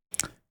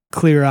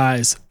 clear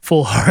eyes,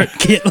 full heart,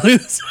 can't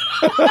lose.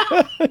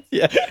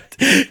 Yeah.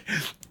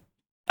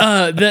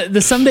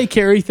 The Someday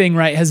carry thing,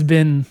 right, has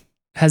been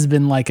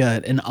like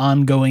an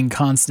ongoing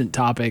constant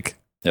topic.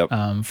 Yep.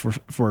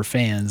 For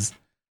fans,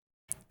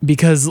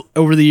 because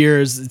over the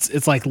years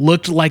it's like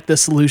looked like the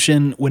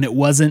solution when it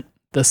wasn't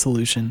the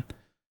solution,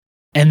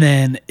 and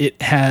then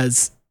it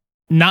has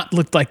not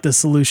looked like the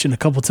solution a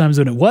couple times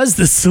when it was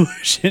the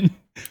solution.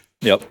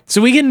 Yep.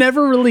 So we can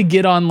never really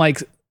get on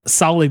like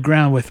solid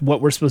ground with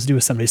what we're supposed to do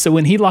with somebody. So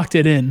when he locked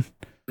it in,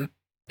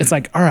 it's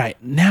like, all right,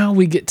 now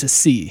we get to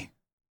see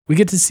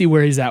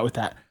where he's at with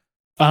that.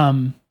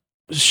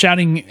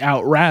 Shouting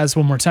out Raz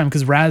one more time,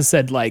 because Raz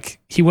said like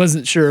he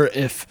wasn't sure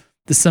if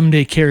the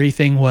Someday carry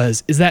thing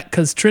is that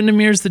because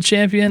Trindamir's the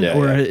champion,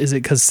 is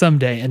it because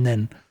Someday? And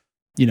then,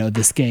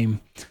 this game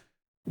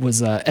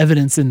was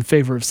evidence in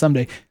favor of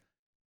Someday.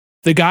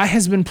 The guy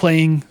has been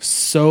playing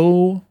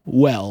so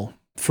well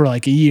for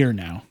like a year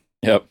now.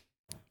 Yep.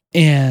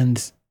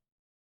 And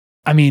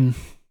I mean,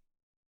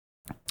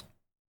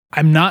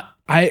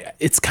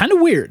 it's kind of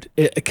weird.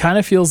 It kind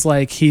of feels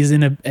like he's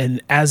in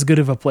an as good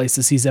of a place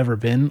as he's ever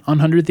been on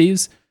 100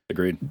 Thieves.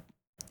 Agreed.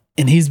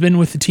 And he's been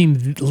with the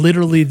team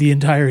literally the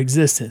entire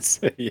existence.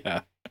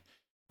 Yeah.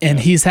 And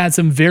he's had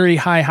some very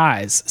high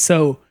highs.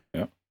 So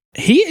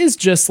he is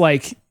just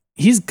like,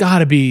 he's got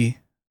to be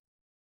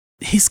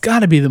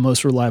the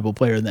most reliable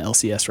player in the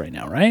LCS right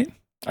now, right?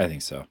 I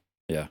think so.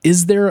 Yeah.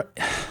 Is there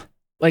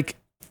like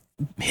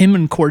him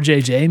and Core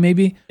JJ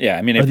maybe? Yeah.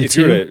 I mean, if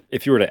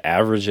you were to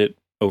average it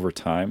over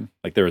time,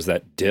 like there was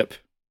that dip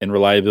in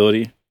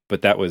reliability,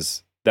 but that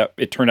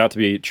it turned out to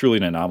be truly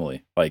an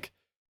anomaly. Like,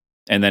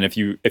 and then if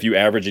you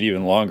average it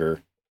even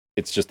longer,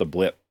 it's just a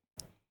blip,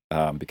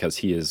 because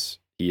he is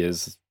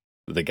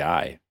the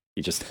guy.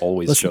 He just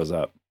always shows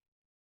up.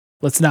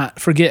 Let's not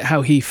forget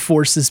how he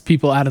forces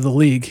people out of the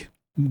league.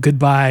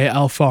 Goodbye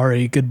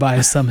Alfari.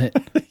 Goodbye Summit.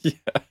 Yeah.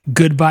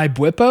 Goodbye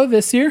Bwipo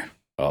this year.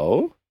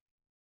 Oh,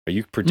 are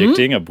you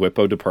predicting a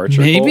Bwipo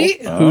departure? Maybe.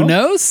 Oh. Who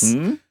knows?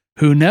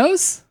 Who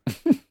knows?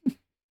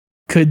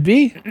 Could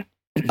be.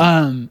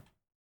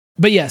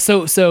 But yeah,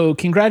 so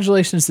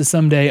congratulations to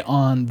Someday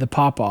on the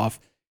pop off.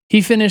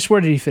 He finished, where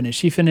did he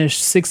finish? He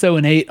finished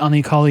 6-0-8 on the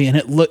Akali, and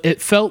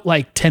it felt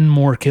like 10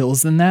 more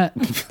kills than that,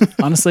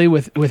 honestly,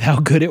 with how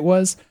good it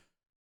was.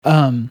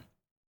 And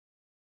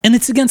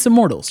it's against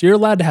Immortals. You're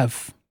allowed to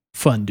have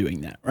fun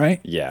doing that, right?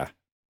 Yeah.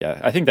 Yeah.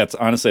 I think that's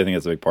a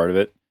big part of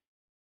it.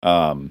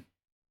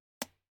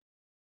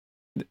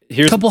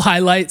 Here's a couple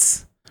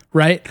highlights,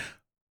 right?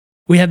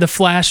 We had the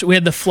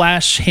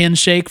flash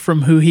handshake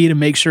from Huhi to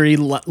make sure he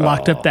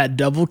locked up that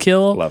double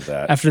kill. Love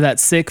that. After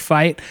that sick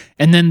fight.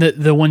 And then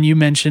the one you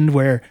mentioned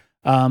where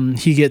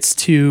he gets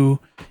 2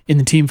 in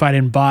the team fight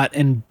in bot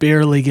and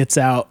barely gets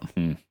out.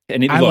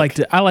 And I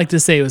like to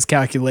say it was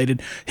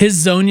calculated.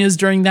 His Zonias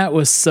during that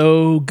was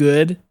so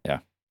good. Yeah.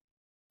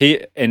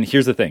 And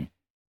here's the thing.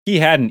 He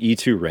had an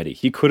E2 ready.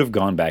 He could have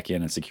gone back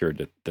in and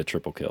secured the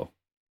triple kill.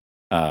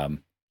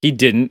 He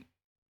didn't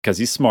because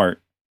he's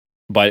smart.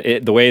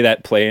 But the way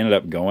that play ended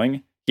up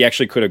going, he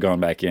actually could have gone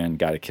back in,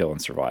 got a kill,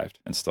 and survived,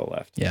 and still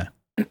left. Yeah.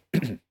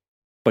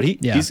 But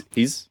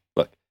he's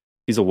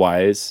a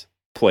wise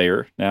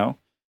player now.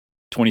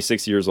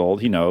 26 years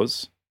old. He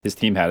knows his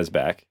team had his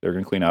back. They're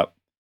going to clean up.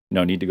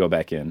 No need to go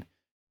back in.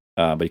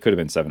 But he could have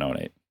been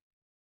 7-0-8.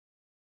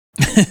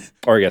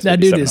 Or I guess that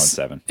maybe dude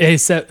 7-0-7.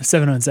 is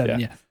 7-0-7.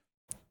 Yeah.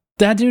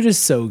 That dude is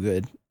so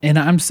good. And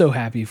I'm so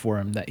happy for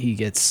him that he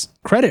gets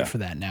credit for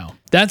that now.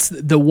 That's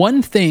the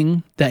one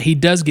thing that he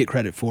does get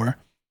credit for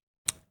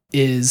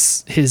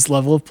is his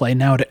level of play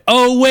nowadays.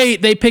 Oh,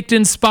 wait, they picked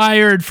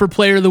Inspired for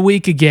Player of the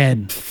Week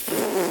again.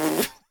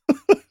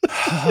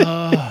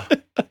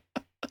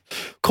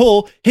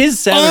 Cole, his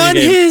Saturday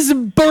on his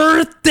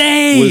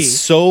birthday was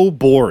so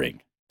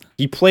boring.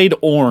 He played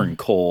Ornn,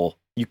 Cole.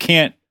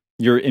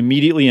 You're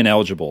immediately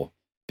ineligible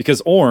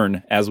because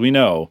Ornn, as we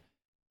know,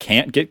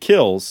 can't get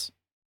kills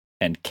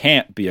and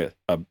can't be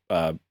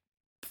a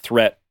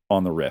threat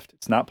on the Rift.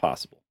 It's not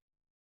possible.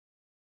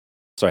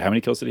 Sorry, how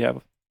many kills did he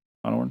have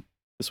on Ornn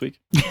this week?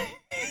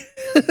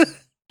 So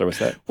what's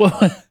that? Well,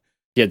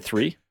 he had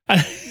 3?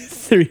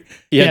 3.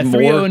 He had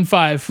 3, 0, and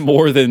 5.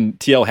 More than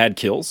TL had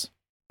kills?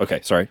 Okay,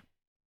 sorry.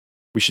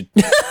 We should...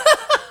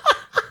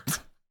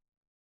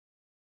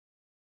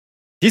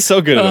 He's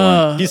so good at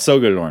Ornn. He's so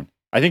good at Ornn.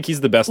 I think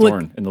he's the best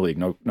Ornn in the league.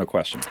 No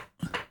question.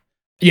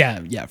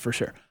 Yeah, for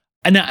sure.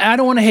 And I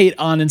don't want to hate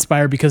on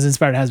Inspired because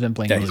Inspired has been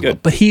playing really good. well.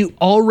 But he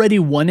already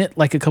won it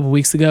like a couple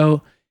weeks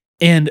ago.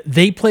 And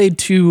they played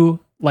 2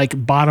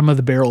 like bottom of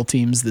the barrel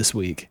teams this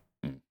week.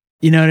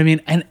 You know what I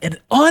mean?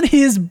 And on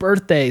his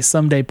birthday,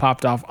 someday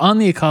popped off on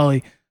the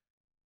Akali.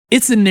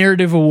 It's a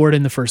narrative award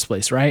in the first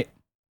place, right?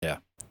 Yeah.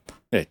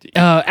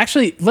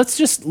 Actually,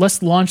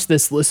 let's launch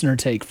this listener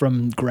take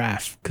from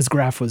Graph because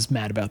Graph was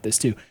mad about this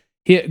too.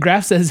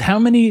 Graph says, how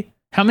many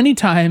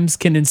times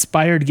can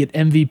Inspired get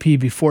MVP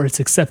before it's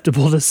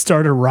acceptable to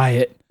start a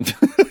riot?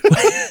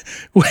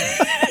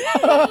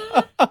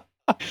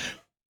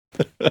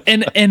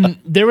 and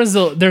there's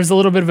a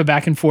little bit of a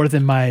back and forth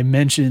in my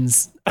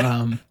mentions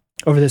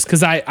over this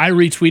because I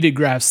retweeted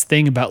Graph's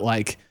thing about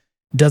like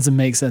doesn't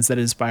make sense that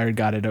Inspired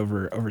got it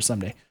over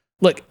Someday.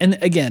 Look, and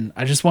again,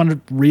 I just want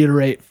to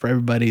reiterate for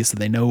everybody so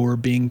they know we're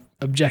being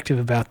objective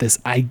about this.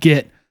 I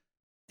get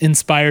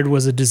Inspired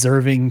was a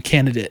deserving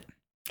candidate.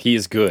 He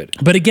is good.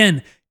 But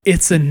again,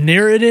 it's a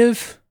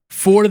narrative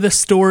for the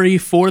story,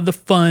 for the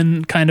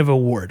fun kind of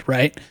award,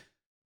 right?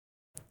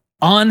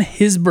 On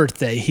his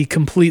birthday, he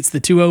completes the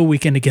 2-0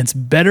 weekend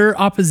against better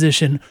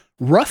opposition,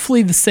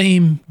 roughly the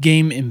same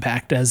game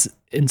impact as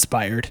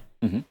Inspired,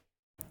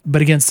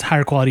 but against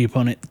higher quality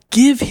opponent.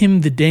 Give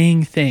him the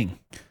dang thing.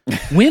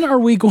 When are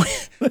we going?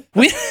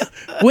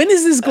 When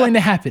is this going to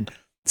happen?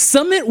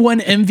 Summit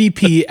won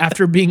MVP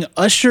after being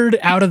ushered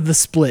out of the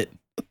split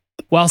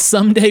while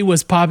Someday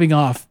was popping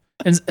off.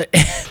 And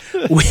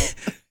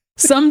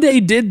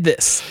Someday did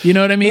this. You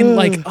know what I mean?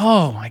 Like,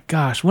 oh my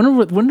gosh. When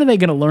are they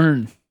going to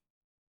learn?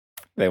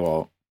 They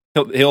won't.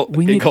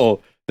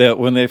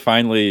 When they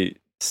finally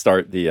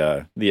start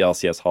the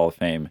LCS Hall of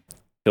Fame,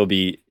 he'll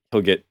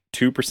get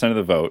 2% of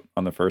the vote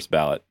on the first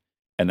ballot,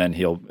 and then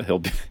he'll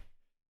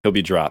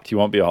be dropped. He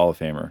won't be a Hall of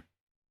Famer.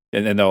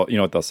 And then you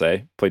know what they'll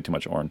say? Played too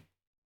much Ornn.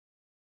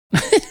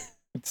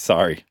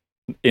 Sorry.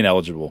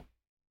 Ineligible.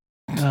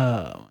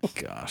 Oh my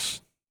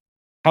gosh.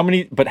 How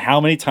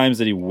many times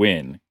did he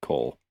win,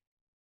 Cole,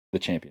 the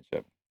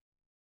championship?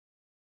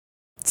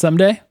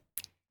 Someday?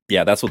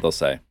 Yeah, that's what they'll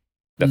say.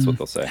 That's what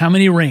they'll say. How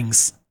many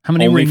rings? How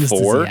many Only rings 4?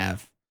 does he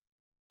have?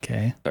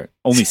 Okay. Sorry.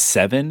 Only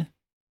 7?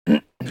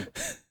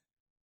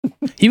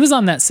 He was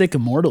on that sick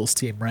Immortals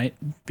team, right?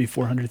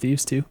 Before 100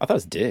 Thieves too. I thought it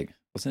was Dig.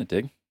 Wasn't it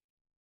Dig?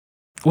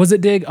 Was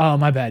it Dig? Oh,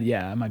 my bad.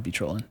 Yeah, I might be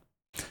trolling.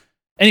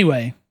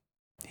 Anyway,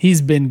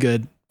 he's been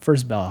good.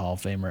 First ballot Hall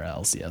of Famer at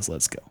LCS.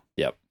 Let's go.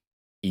 Yep.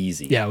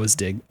 Easy. Yeah, it was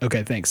Dig.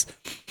 Okay, thanks.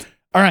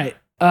 All right.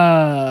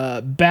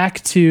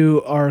 Back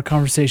to our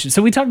conversation.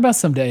 So we talked about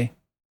Someday.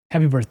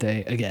 Happy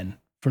birthday again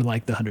for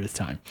like the 100th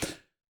time.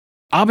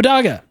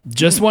 Abadaga,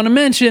 just want to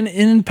mention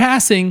in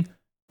passing,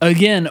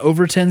 again,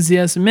 over 10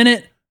 CS a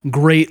minute,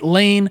 great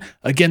lane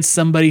against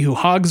somebody who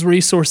hogs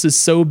resources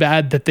so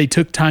bad that they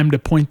took time to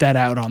point that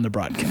out on the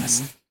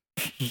broadcast.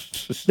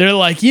 They're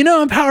like,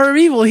 in Power of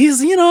Evil,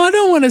 he's, I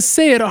don't want to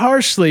say it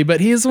harshly,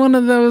 but he's one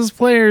of those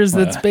players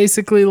that's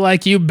basically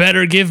like, you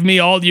better give me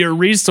all your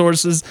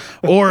resources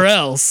or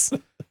else.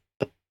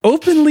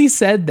 Openly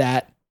said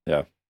that.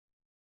 Yeah.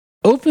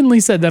 Openly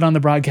said that on the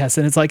broadcast,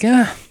 and it's like,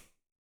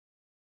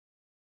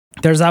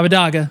 there's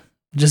Abadaga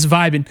just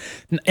vibing.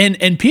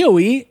 And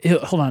PoE,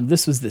 hold on,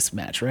 this was this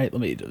match, right? Let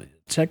me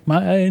check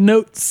my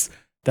notes.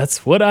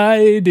 That's what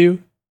I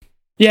do.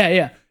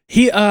 Yeah.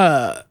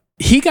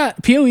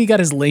 PoE got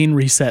his lane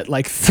reset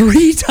like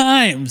 3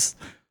 times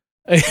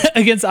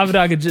against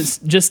Abadaga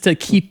just to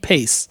keep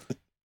pace.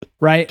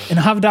 right? And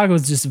Havadaga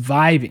was just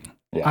vibing.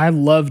 Yeah. I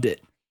loved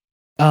it.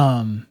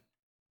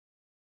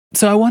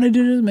 So I wanted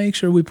to just make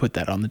sure we put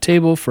that on the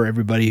table for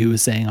everybody who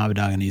was saying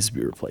Havadaga needs to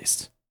be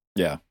replaced.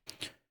 Yeah.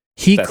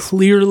 He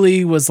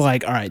clearly was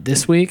like, all right,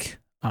 this week,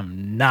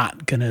 I'm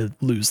not going to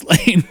lose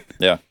lane.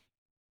 Yeah.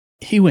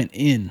 He went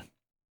in.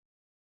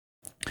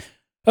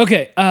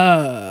 Okay.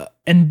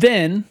 And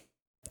then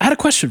I had a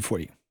question for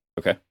you.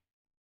 Okay.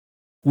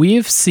 We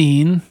have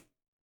seen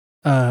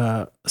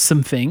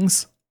some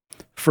things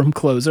from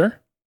Closer.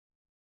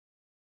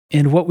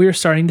 And what we're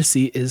starting to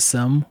see is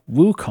some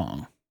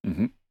Wukong.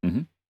 Mm-hmm.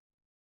 Mm-hmm.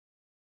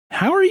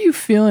 How are you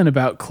feeling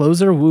about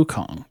Closer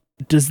Wukong?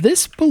 Does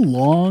this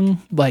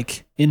belong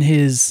like in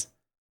his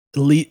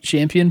elite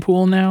champion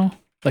pool now?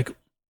 Like,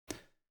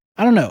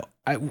 I don't know.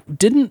 I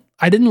didn't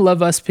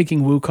love us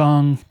picking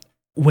Wukong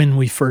when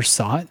we first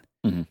saw it.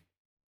 Mm-hmm.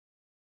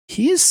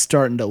 He is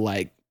starting to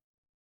like.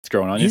 It's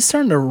growing on you. He's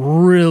starting to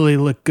really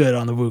look good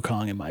on the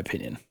Wukong, in my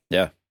opinion.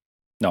 Yeah.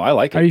 No, I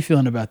like it. How are you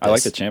feeling about this? I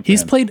like the champion.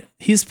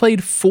 He's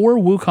played 4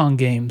 Wukong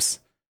games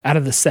out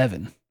of the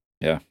 7.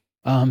 Yeah.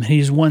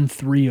 He's won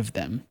 3 of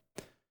them.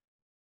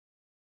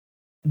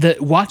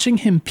 Watching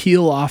him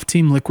peel off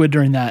Team Liquid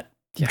during that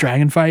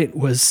dragon fight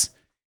was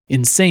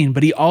insane,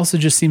 but he also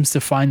just seems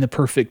to find the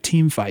perfect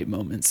team fight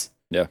moments.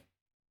 Yeah.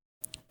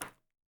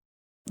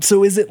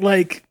 So is it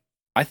like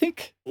I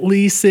think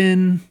Lee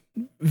Sin,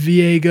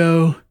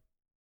 Viego,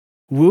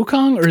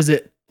 Wukong, or is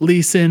it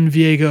Lee Sin,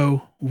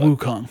 Viego,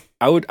 Wukong?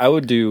 I'll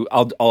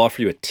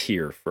offer you a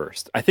tier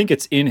first. I think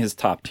it's in his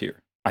top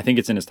tier.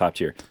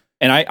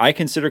 And I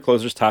consider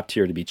Closer's top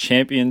tier to be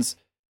champions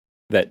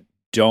that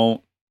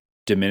don't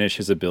diminish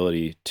his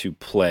ability to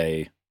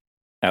play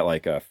at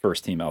like a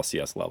first team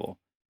LCS level.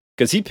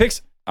 Because he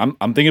picks, I'm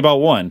thinking about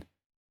one,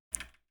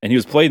 and he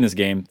was played in this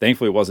game.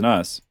 Thankfully, it wasn't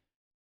us.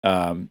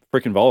 Freaking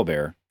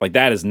Volibear. Like,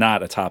 that is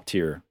not a top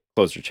tier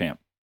Closer champ.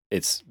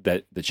 It's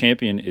that the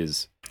champion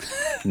is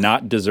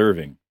not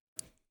deserving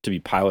to be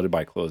piloted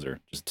by Closer.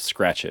 Just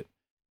scratch it.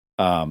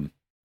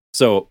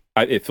 So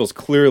it feels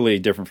clearly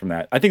different from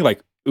that. I think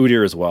like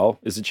Udyr as well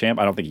is a champ.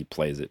 I don't think he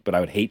plays it, but I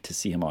would hate to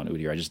see him on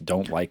Udyr. I just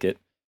don't like it.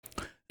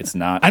 It's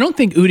not. I don't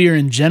think Udyr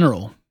in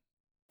general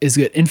is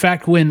good. In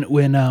fact, when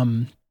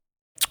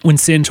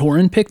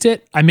Santorin picked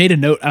it, I made a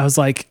note. I was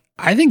like,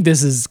 I think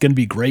this is going to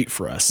be great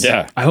for us.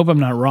 Yeah. I hope I'm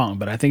not wrong,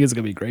 but I think it's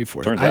going to be great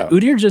for us.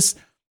 Udyr just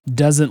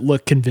doesn't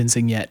look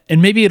convincing yet.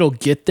 And maybe it'll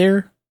get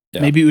there.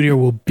 Yeah. Maybe Udyr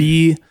will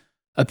be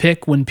a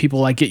pick when people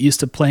like get used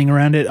to playing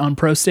around it on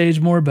pro stage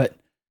more. But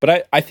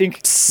I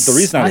think the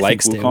reason I like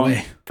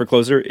Wukong for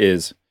Closer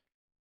is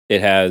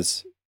it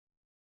has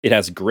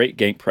great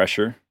gank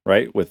pressure,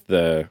 right? With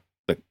the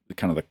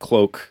kind of the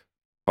cloak,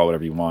 call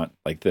whatever you want,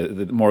 like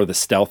the more of the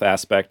stealth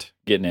aspect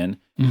getting in.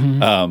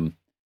 Mm-hmm.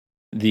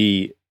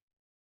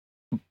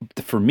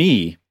 For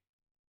me,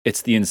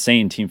 it's the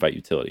insane teamfight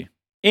utility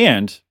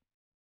and,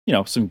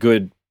 some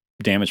good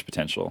damage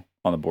potential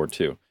on the board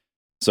too.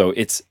 So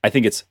I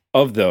think it's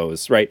of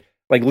those, right?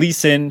 Like Lee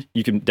Sin,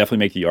 you can definitely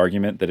make the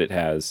argument that it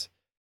has,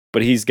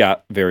 but he's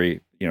got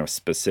very,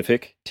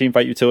 specific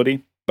teamfight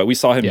utility. But we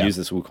saw him use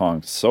this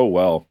Wukong so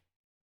well,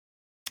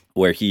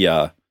 where he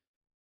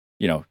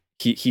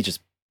just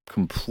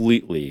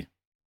completely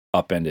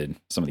upended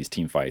some of these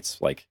team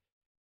fights, like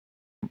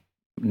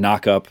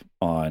knock up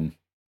on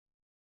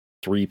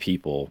 3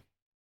 people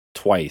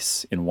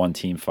twice in one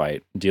team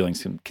fight, dealing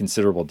some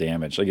considerable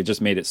damage. Like, it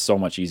just made it so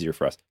much easier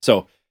for us.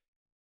 So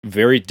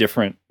very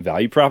different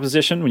value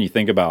proposition when you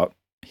think about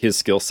his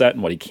skill set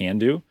and what he can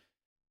do,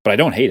 but I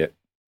don't hate it.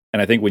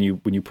 And I think when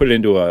you put it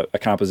into a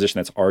composition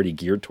that's already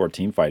geared toward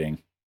team fighting,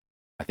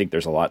 I think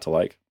there's a lot to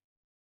like.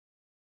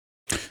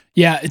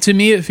 Yeah, to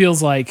me, it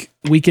feels like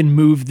we can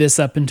move this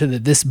up into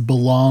this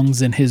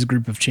belongs in his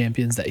group of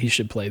champions that he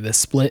should play this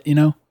split,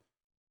 Yeah.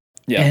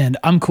 And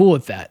I'm cool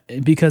with that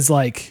because,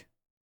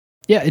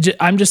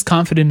 I'm just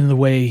confident in the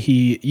way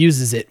he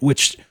uses it,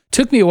 which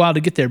took me a while to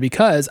get there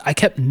because I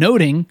kept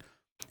noting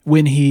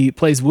when he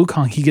plays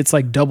Wukong, he gets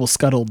like double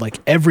scuttled like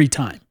every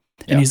time.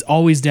 And he's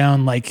always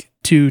down like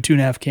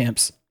 2.5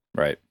 camps.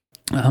 Right.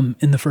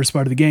 In the first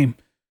part of the game.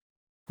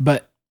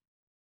 But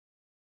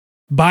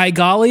by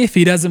golly, if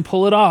he doesn't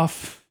pull it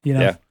off,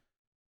 Yeah.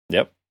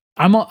 Yep.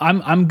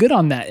 I'm good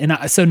on that.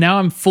 And so now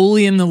I'm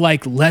fully in the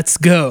let's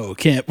go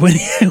camp when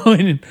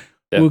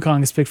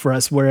Wukong is picked for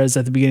us. Whereas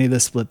at the beginning of the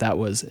split, that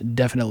was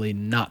definitely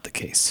not the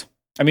case.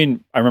 I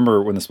mean, I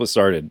remember when the split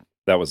started,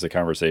 that was the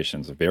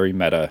conversations. Very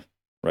meta,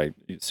 right?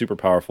 Super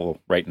powerful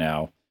right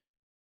now.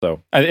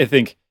 So I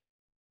think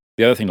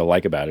the other thing to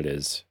like about it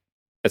is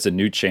it's a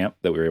new champ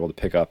that we were able to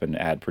pick up and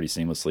add pretty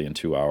seamlessly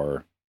into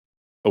our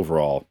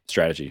overall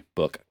strategy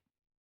book.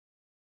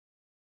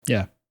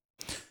 Yeah.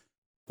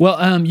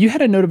 Well, you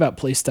had a note about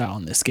playstyle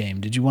in this game.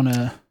 Did you want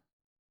to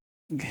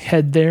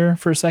head there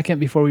for a second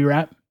before we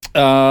wrap?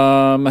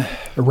 Or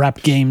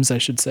wrap games, I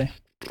should say.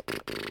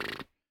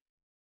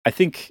 I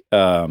think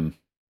for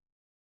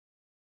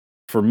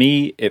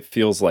me, it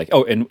feels like,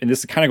 and this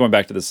is kind of going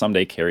back to the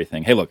someday carry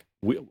thing. Hey, look,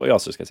 we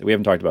also just got to say, we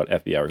haven't talked about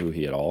FBI or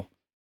Huhi at all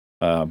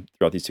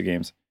throughout these 2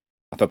 games.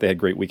 I thought they had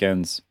great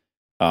weekends.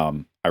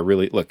 I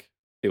really look.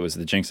 It was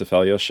the Jinx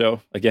Aphelios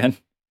show again,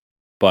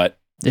 but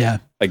Yeah.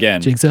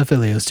 again, Jinx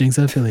Aphelios.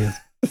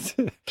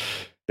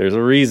 there's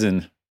a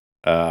reason.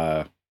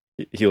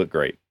 He looked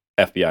great,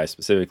 FBI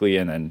specifically,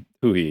 and then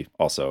Huhi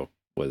also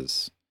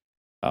was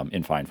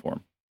in fine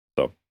form.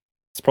 So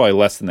it's probably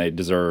less than they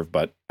deserve,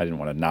 but I didn't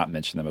want to not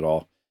mention them at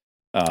all.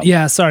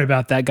 Yeah, sorry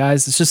about that,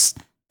 guys. It's just,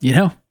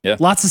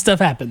 lots of stuff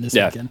happened this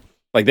weekend.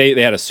 Like they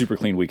had a super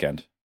clean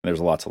weekend. There's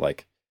a lot to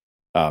like,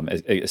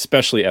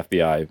 especially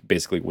FBI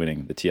basically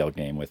winning the TL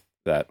game with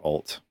that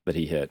ult that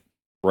he hit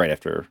right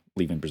after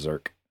leaving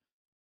Berserk.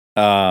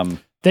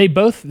 They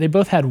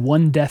both had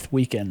one death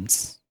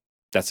weekends.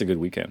 That's a good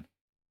weekend.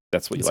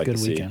 That's what you like to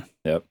see. Weekend.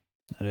 Yep.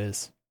 That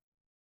is.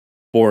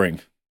 Boring.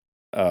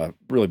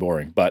 Really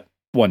boring, but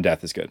one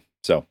death is good.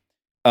 So,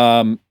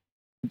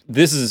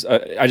 this is,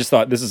 I just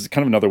thought this is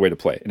kind of another way to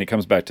play. And it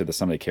comes back to the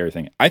someday carry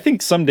thing. I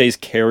think someday's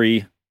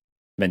carry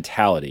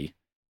mentality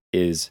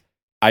is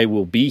I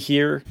will be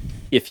here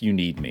if you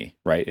need me,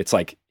 right? It's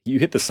like you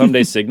hit the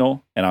someday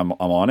signal and I'm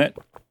on it.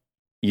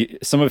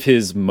 Some of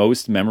his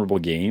most memorable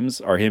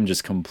games are him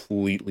just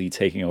completely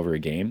taking over a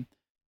game.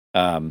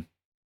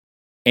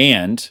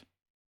 And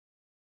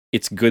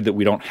it's good that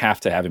we don't have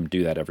to have him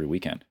do that every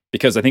weekend,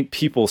 because I think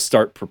people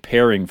start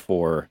preparing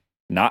for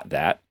not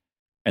that.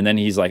 And then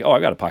he's like, oh, I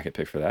got a pocket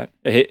pick for that.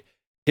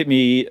 Hit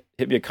me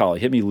a Kali,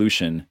 hit me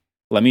Lucian.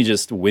 Let me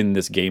just win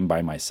this game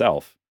by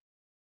myself.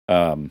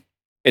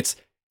 It's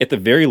at the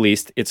very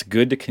least, it's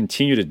good to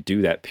continue to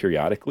do that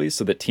periodically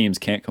so that teams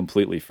can't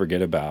completely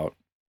forget about.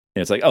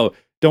 And it's like, oh,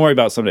 don't worry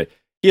about someday.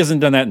 He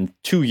hasn't done that in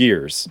 2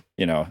 years.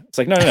 It's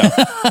like, no.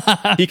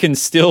 He can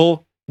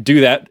still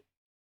do that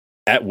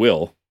at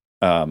will.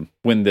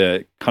 When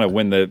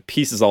the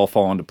pieces all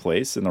fall into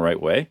place in the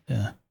right way.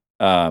 Yeah.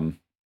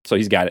 So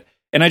he's got it.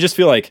 And I just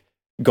feel like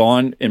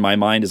gone in my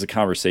mind is a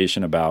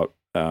conversation about,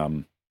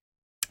 or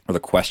the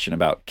question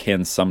about,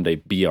 can someday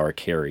be our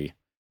carry?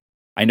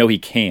 I know he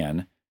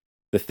can.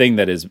 The thing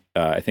that is,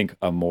 I think,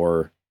 a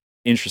more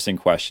interesting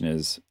question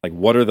is, like,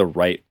 what are the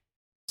right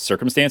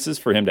circumstances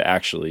for him to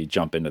actually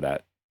jump into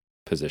that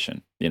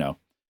position?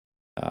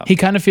 He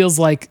kind of feels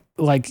like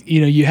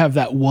you have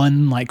that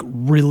one like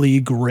really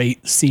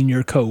great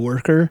senior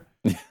coworker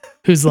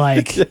who's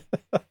like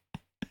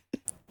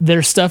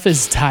their stuff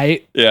is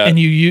tight, and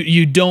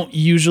you don't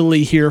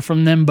usually hear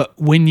from them, but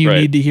when you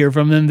need to hear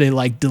from them, they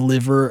like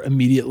deliver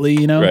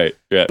immediately. Right.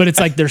 Yeah. But it's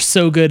like they're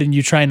so good, and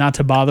you try not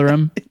to bother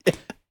them.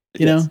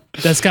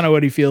 That's kind of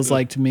what he feels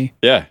like to me.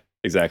 Yeah,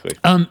 exactly.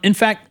 In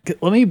fact,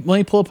 let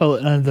me pull up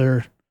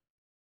another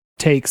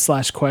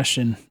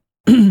take/question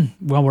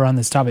while we're on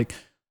this topic.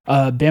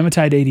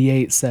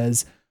 Bamatide88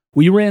 says,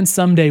 we ran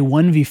someday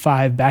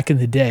 1v5 back in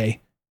the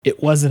day.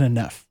 It wasn't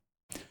enough.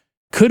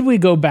 Could we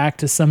go back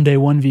to someday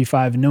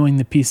 1v5 knowing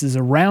the pieces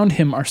around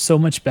him are so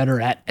much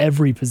better at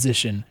every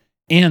position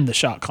and the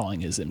shot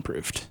calling is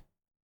improved?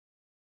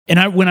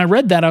 And when I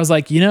read that, I was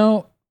like,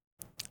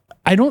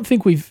 I don't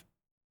think we've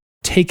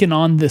taken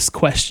on this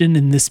question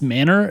in this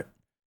manner,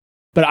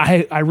 but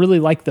I really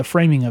like the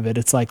framing of it.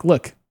 It's like,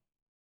 look,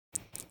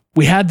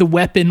 we had the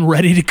weapon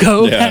ready to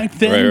go back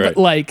then, but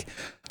like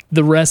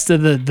the rest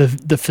of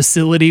the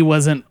facility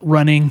wasn't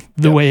running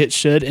the way it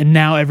should. And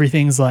now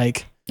everything's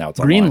like now it's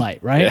green online.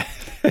 light, right?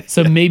 Yeah.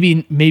 So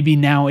maybe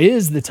now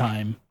is the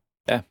time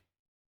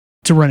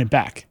to run it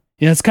back.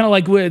 It's kind of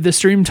like with the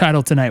stream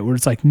title tonight where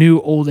it's like new,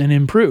 old, and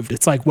improved.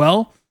 It's like,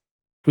 well,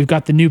 we've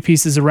got the new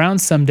pieces around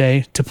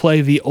someday to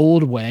play the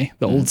old way,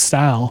 the old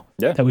style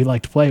that we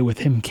like to play with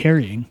him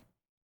carrying.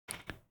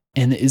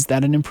 And is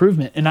that an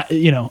improvement? And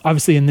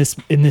obviously in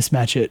this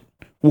match it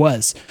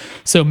was.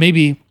 So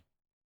maybe,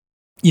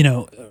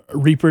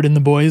 Reaper and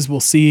the boys will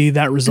see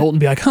that result and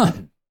be like,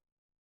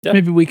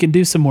 maybe we can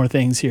do some more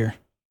things here.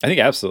 I think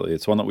absolutely.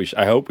 It's one that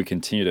I hope we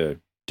continue to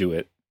do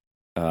it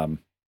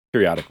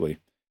periodically.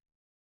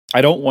 I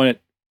don't want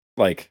it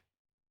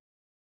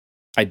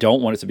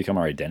to become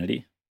our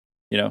identity.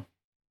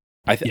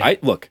 I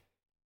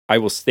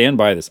will stand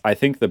by this. I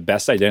think the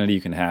best identity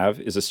you can have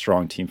is a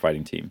strong team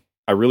fighting team.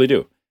 I really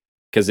do.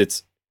 Because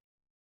it's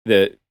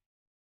the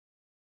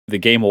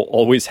game will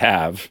always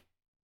have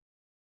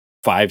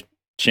 5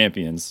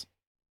 champions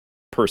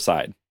per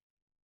side.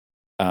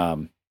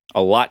 A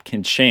lot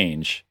can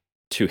change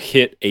to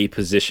hit a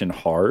position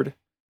hard.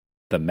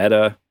 The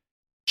meta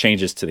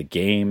changes to the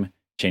game,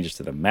 changes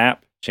to the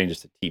map,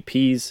 changes to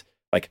TPs.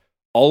 Like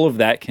all of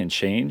that can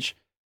change.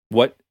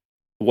 What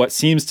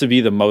seems to be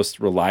the most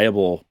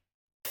reliable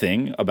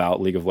thing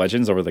about League of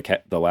Legends over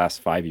the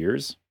last 5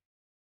 years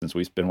since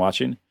we've been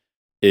watching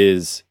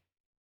is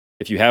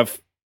if you have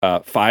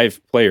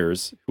 5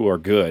 players who are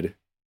good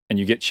and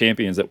you get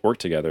champions that work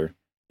together,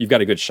 you've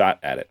got a good shot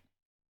at it.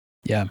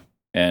 Yeah.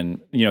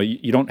 And,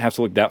 you don't have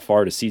to look that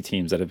far to see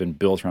teams that have been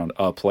built around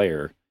a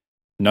player.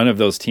 None of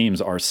those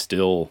teams are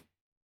still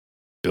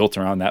built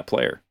around that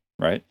player,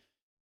 right?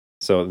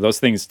 So those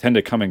things tend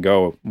to come and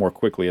go more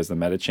quickly as the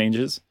meta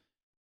changes.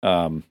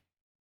 But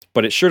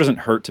it sure doesn't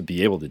hurt to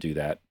be able to do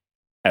that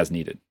as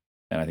needed.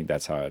 And I think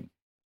that's how I'd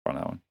run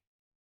that one.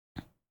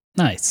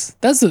 Nice.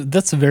 That's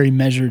a very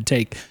measured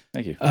take.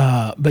 Thank you.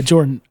 But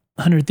Jordan,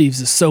 100 Thieves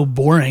is so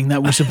boring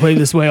that we should play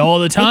this way all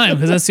the time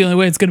because that's the only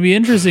way it's going to be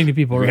interesting to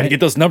people, We're right? going to get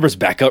those numbers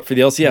back up for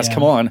the LCS. Yeah.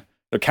 Come on.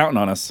 They're counting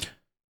on us.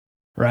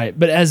 Right.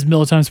 But as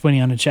Militime's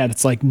pointing out in chat,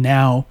 it's like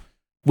now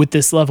with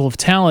this level of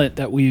talent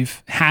that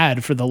we've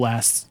had for the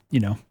last,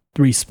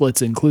 3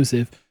 splits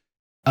inclusive,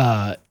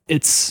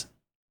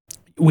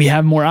 we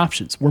have more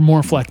options. We're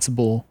more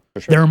flexible.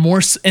 For sure. There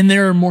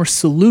are more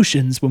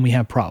solutions when we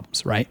have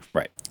problems, right?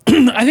 Right.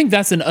 I think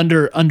that's an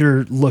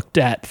underlooked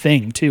at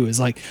thing too, is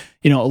like,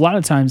 a lot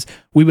of times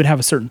we would have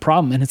a certain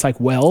problem and it's like,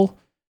 well,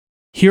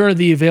 here are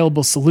the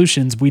available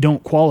solutions. We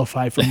don't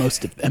qualify for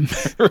most of them.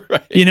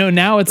 Right.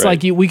 Now it's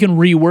like we can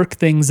rework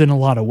things in a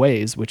lot of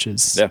ways, which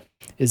is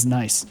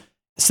nice.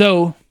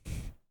 So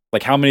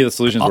like how many of the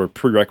solutions were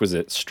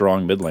prerequisite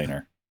strong mid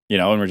laner,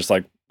 and we're just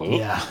like,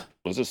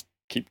 let's just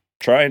keep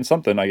trying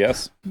something, I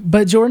guess.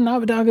 But Jordan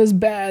Abadaga is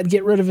bad.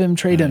 Get rid of him.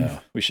 Trade him.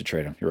 We should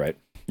trade him. You're right.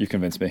 You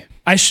convinced me.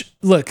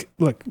 Look,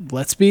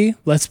 let's be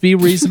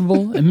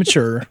reasonable and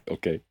mature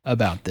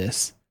about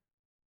this.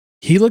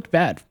 He looked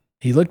bad.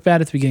 He looked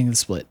bad at the beginning of the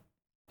split.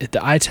 The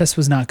eye test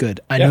was not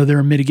good. I know there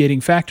are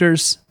mitigating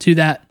factors to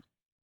that.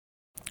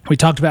 We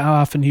talked about how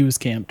often he was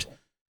camped.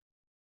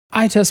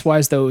 Eye test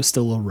wise, though, it was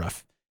still a little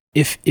rough.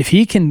 If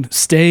he can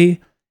stay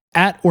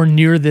at or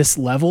near this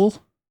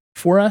level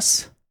for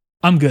us,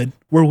 I'm good.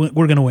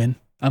 We're gonna win.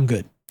 I'm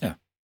good. Yeah.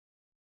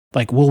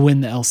 Like we'll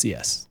win the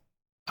LCS.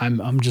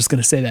 I'm just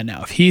gonna say that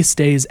now. If he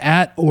stays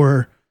at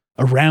or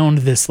around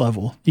this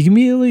level, you can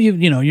immediately,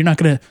 you're not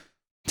gonna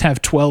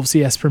have 12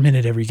 CS per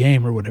minute every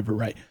game or whatever,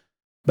 right?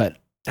 But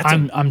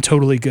I'm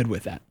totally good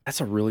with that. That's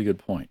a really good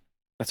point.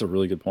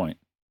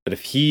 But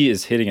if he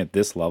is hitting at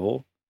this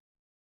level,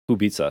 who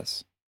beats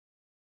us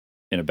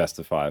in a best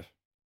of 5,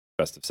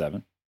 best of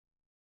 7?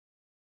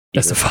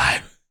 Best of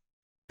 5.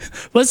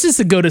 Let's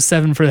just go to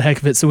 7 for the heck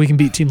of it so we can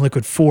beat Team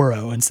Liquid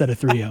 4-0 instead of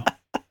 3-0.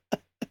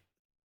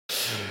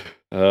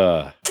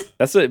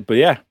 That's it. But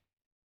yeah,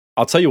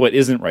 I'll tell you what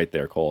isn't right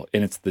there, Cole,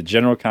 and it's the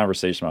general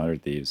conversation about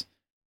 100 Thieves.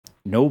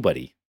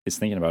 Nobody is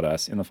thinking about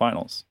us in the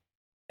finals.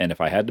 And if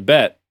I had to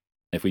bet,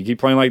 if we keep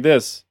playing like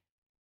this,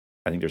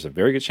 I think there's a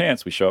very good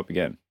chance we show up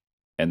again.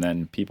 And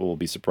then people will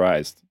be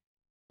surprised.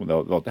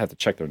 They'll have to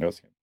check their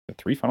notes.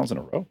 3 finals in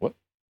a row? What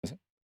is it?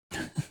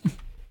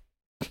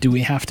 Do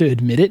we have to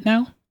admit it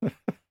now?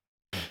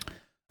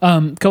 A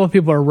couple of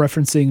people are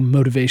referencing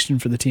motivation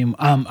for the team.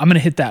 I'm going to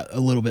hit that a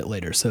little bit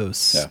later, so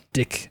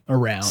stick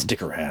around.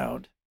 Stick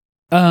around.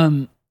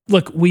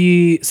 Look,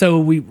 we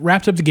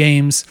wrapped up the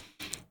games.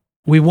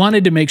 We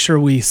wanted to make sure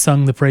we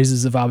sung the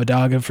praises of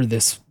Abadaga for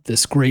this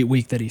great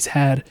week that he's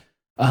had.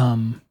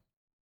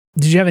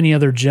 Did you have any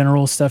other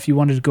general stuff you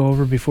wanted to go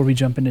over before we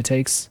jump into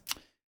takes?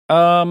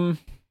 I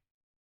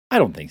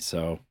don't think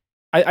so.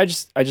 I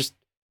just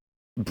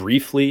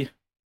briefly,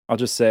 I'll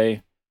just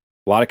say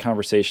a lot of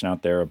conversation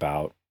out there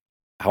about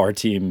how our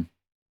team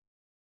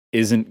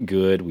isn't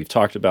good. We've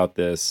talked about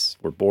this.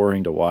 We're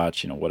boring to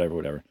watch,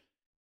 whatever.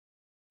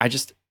 I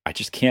just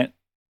can't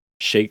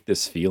shake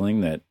this feeling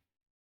that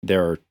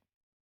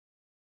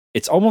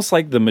it's almost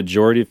like the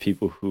majority of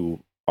people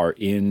who are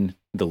in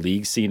the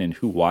league scene and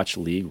who watch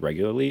league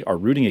regularly are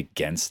rooting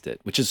against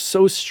it, which is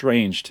so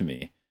strange to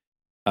me.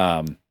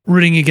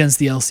 Rooting against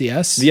the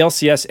LCS? The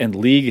LCS and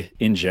league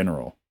in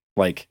general.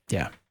 Like,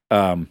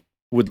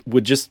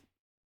 would just,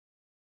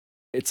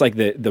 it's like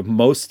the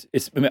most, I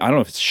don't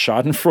know if it's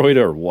schadenfreude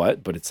or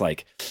what, but it's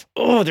like,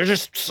 oh, they're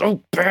just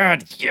so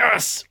bad.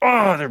 Yes.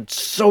 Oh, they're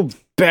so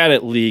bad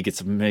at league.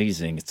 It's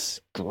amazing.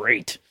 It's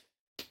great.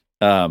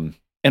 And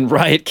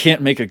Riot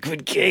can't make a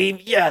good game.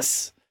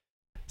 Yes.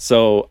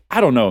 So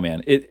I don't know,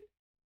 man.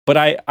 But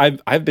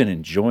I've been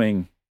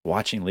enjoying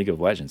watching League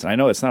of Legends. And I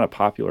know it's not a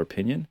popular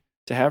opinion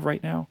to have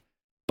right now,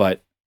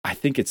 but I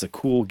think it's a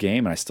cool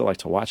game and I still like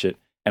to watch it.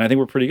 And I think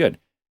we're pretty good.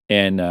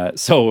 And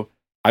so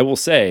I will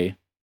say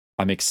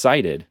I'm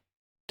excited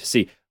to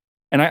see.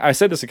 And I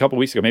said this a couple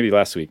weeks ago, maybe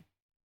last week.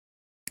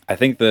 I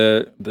think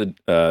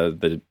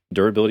the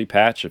durability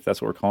patch, if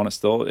that's what we're calling it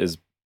still, is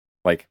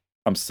like,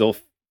 I'm still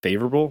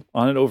favorable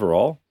on it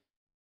overall.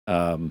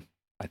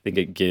 I think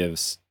it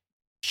gives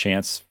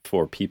chance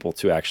for people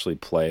to actually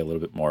play a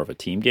little bit more of a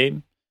team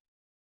game.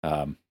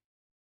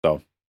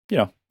 So,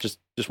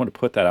 just want to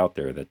put that out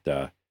there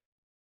that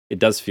it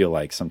does feel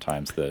like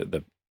sometimes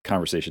the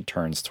conversation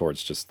turns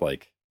towards just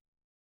like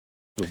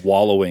the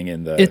wallowing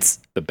in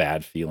the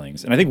bad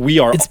feelings. And I think we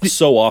are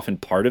so often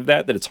part of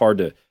that it's hard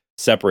to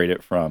separate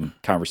it from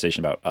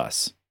conversation about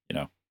us,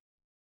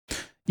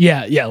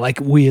 Yeah, like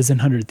we as in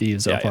 100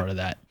 Thieves are part of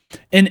that.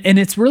 And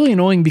it's really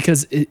annoying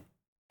because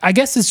I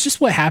guess it's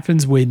just what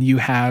happens when you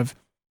have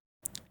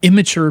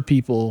immature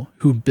people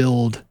who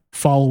build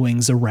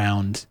followings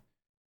around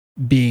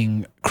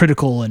being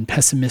critical and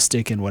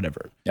pessimistic and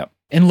whatever. Yep.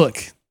 And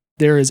look,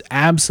 there is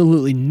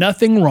absolutely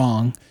nothing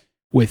wrong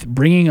with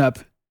bringing up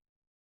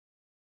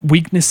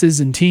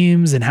weaknesses in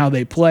teams and how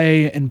they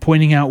play and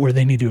pointing out where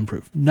they need to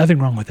improve. Nothing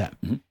wrong with that.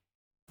 Mm-hmm.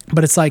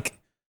 But it's like,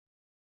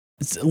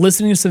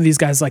 listening to some of these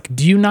guys, like,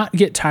 do you not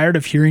get tired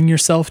of hearing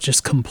yourself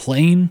just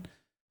complain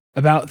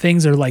about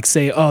things, or like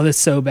say, oh, that's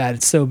so bad,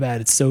 it's so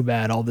bad, it's so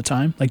bad all the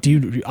time? Like, do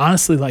you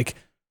honestly, like,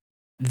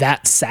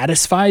 that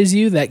satisfies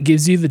you? That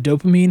gives you the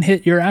dopamine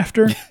hit you're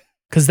after?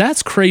 Because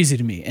that's crazy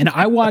to me. And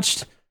I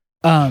watched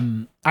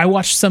some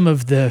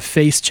of the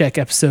face check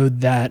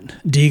episode that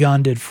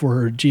Degon did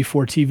for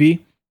G4 TV,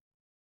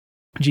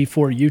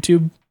 G4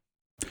 YouTube,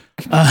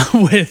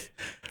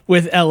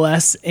 with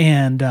LS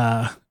and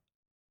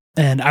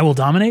I Will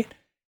Dominate.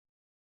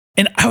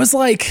 And I was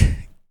like,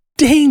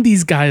 dang,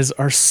 these guys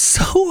are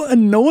so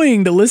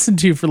annoying to listen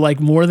to for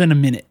like more than a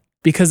minute,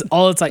 because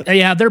all it's like, oh,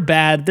 yeah, they're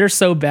bad. They're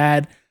so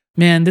bad.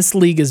 Man, this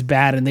league is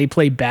bad and they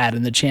play bad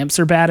and the champs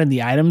are bad and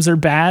the items are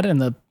bad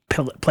and the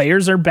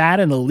players are bad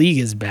and the league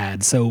is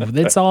bad. So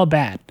it's all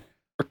bad.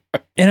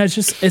 And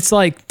it's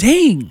like,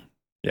 dang.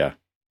 Yeah.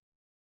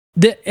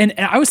 And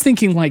I was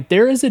thinking, like,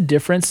 there is a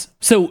difference.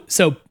 So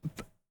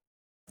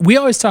we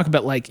always talk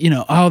about, like, you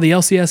know, oh, the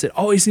LCS, it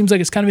always seems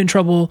like it's kind of in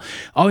trouble.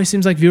 Always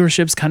seems like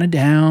viewership's kind of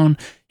down.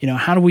 You know,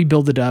 how do we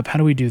build it up? How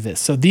do we do this?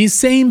 So these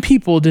same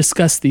people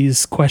discuss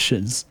these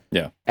questions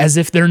as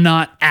if they're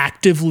not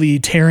actively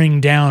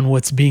tearing down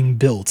what's being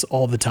built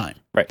all the time.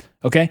 Right.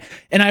 Okay.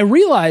 And I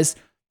realized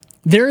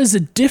there is a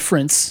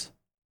difference.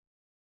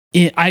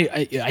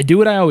 I do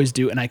what I always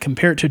do, and I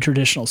compare it to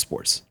traditional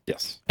sports.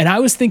 Yes. And I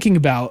was thinking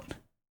about,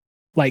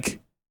 like,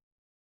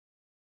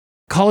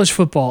 college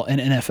football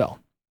and NFL.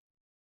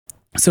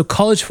 So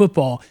college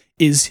football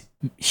is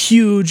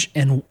huge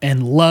and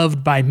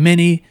loved by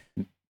many.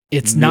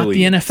 It's not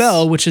the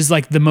NFL, which is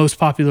like the most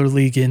popular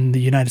league in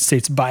the United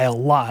States by a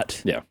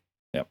lot. Yeah.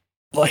 Yep.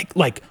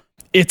 Like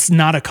it's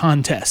not a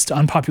contest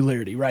on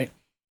popularity, right?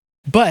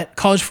 But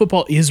college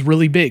football is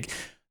really big.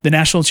 The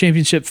national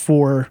championship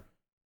for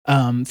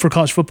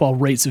college football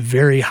rates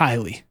very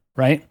highly,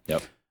 right?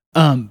 Yep.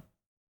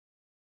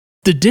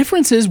 The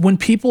difference is when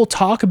people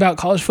talk about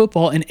college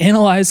football and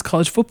analyze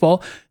college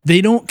football, they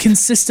don't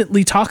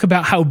consistently talk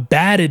about how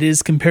bad it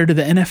is compared to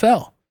the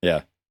NFL.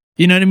 Yeah.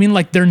 You know what I mean?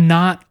 Like, they're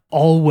not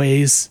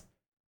always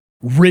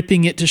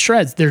ripping it to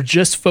shreds. They're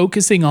just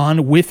focusing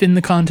on, within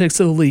the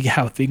context of the league,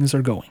 how things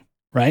are going,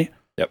 right?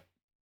 Yep.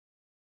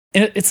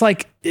 And it's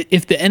like,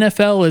 if the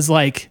NFL is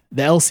like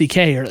the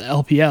LCK or the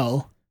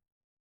LPL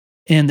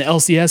and the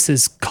LCS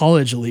is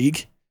college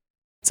league,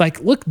 it's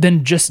like, look,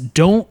 then just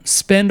don't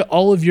spend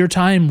all of your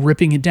time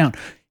ripping it down.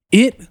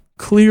 It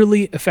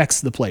clearly affects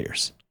the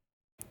players.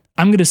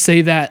 I'm going to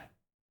say that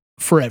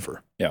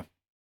forever. Yeah.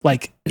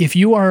 Like, if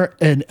you are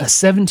a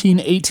 17,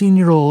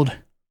 18-year-old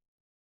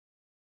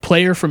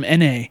player from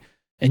NA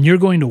and you're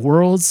going to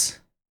Worlds,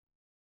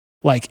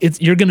 like,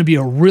 you're going to be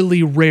a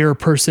really rare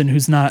person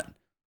who's not,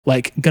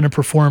 like, going to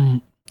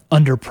perform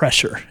under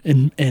pressure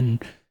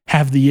and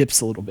have the yips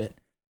a little bit.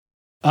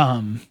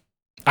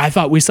 I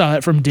thought we saw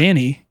that from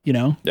Danny, you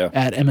know,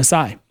 at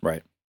MSI.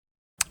 Right.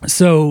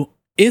 So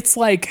it's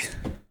like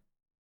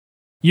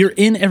you're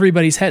in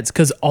everybody's heads,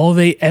 because all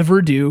they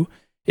ever do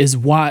is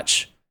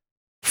watch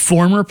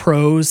former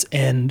pros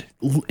and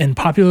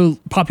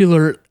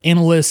popular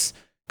analysts,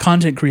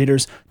 content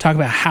creators talk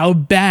about how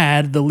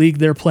bad the league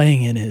they're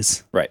playing in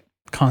is. Right.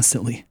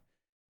 Constantly.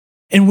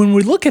 And when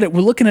we look at it,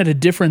 we're looking at a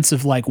difference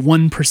of like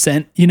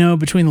 1%, you know,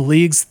 between the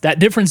leagues. That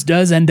difference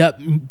does end up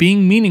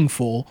being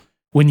meaningful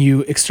when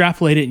you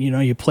extrapolate it, you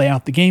know, you play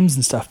out the games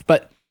and stuff,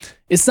 but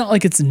it's not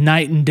like it's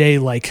night and day,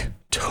 like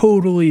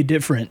totally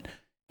different,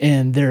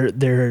 and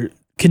they're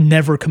can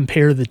never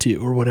compare the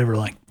two or whatever.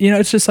 Like, you know,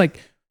 it's just like,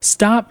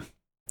 stop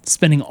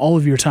spending all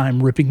of your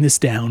time ripping this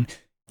down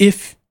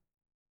if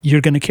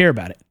you're going to care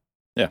about it.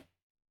 Yeah.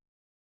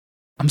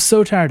 I'm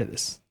so tired of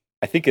this.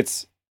 I think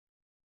it's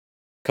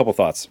a couple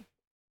thoughts.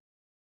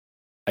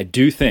 I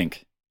do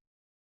think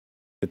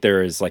that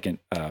there is like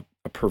a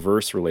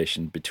perverse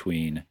relation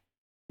between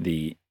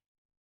the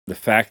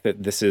fact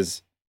that this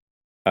is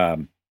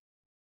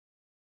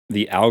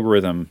the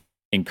algorithm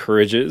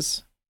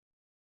encourages,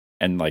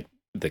 and like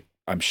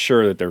I'm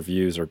sure that their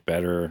views are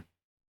better.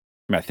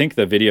 I mean, I think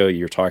the video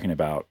you're talking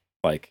about,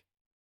 like,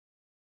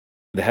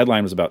 the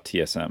headline was about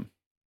TSM.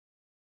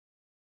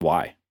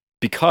 Why?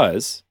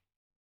 Because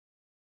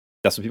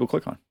that's what people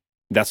click on.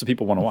 That's what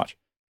people want to watch.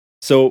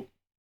 So,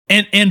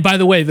 and by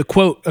the way, the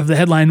quote of the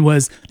headline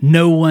was,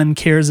 "No one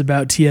cares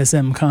about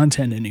TSM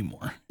content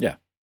anymore." Yeah.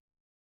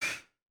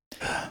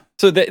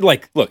 So that,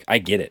 like, look, I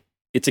get it.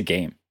 It's a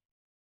game.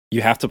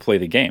 You have to play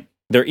the game.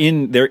 They're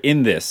in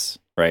this,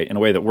 right, in a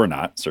way that we're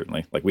not,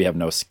 certainly. Like, we have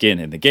no skin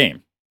in the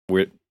game.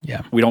 We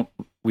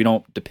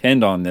don't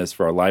depend on this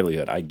for our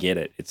livelihood. I get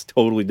it. It's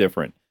totally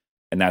different.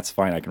 And that's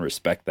fine. I can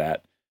respect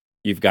that.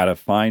 You've got to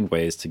find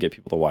ways to get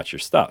people to watch your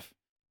stuff.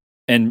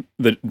 And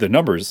the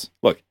numbers,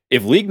 look,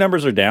 if league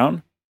numbers are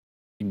down,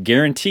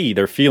 guarantee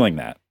they're feeling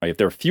that. Right? If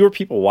there are fewer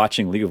people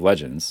watching League of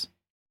Legends,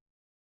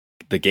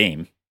 the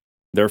game,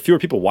 there are fewer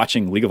people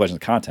watching League of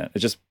Legends content.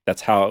 It's just,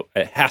 that's how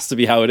it has to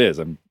be, how it is.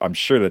 I'm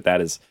sure that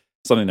is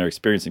something they're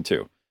experiencing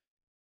too.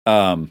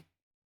 But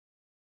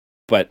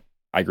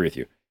I agree with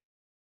you.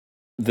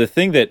 The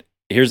thing that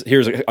here's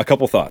a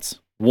couple thoughts.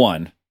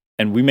 One,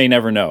 and we may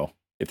never know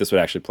if this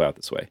would actually play out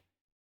this way.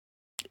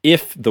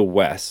 If the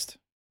West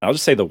I'll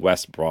just say the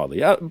West broadly.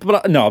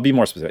 But no, I'll be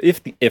more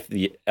specific. If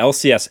the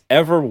LCS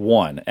ever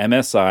won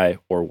MSI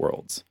or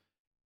Worlds,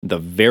 the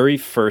very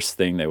first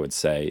thing they would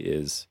say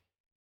is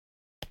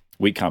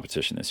weak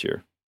competition this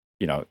year.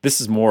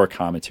 This is more a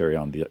commentary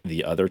on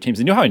the other teams.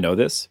 And you know how I know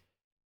this,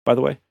 by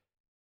the way?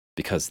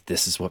 Because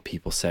this is what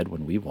people said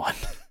when we won.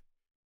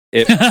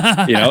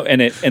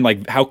 And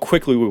like how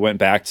quickly we went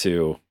back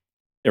to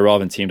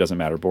irrelevant team, doesn't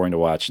matter, boring to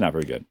watch, not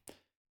very good.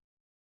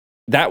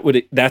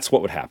 That's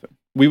what would happen.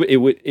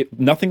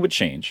 Nothing would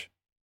change.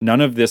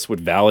 None of this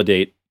would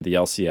validate the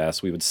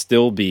LCS. We would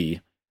still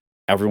be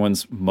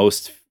everyone's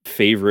most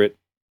favorite,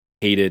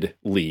 hated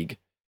league,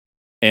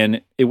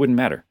 and it wouldn't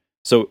matter.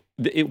 So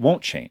it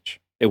won't change.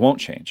 It won't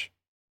change.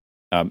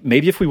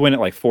 Maybe if we win it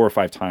like 4 or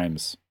 5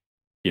 times,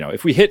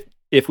 if we hit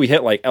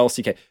like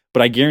LCK,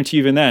 but I guarantee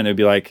even then it'd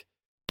be like,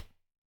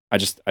 I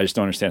just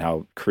don't understand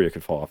how Korea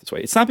could fall off this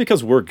way. It's not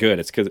because we're good.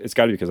 It's got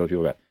to be because other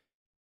people are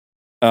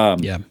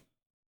bad. Yeah.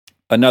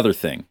 Another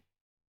thing,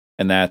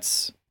 and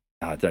that's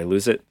did I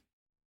lose it?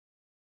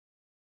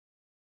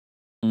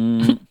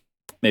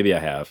 Maybe I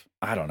have.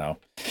 I don't know.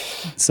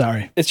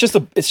 Sorry. It's just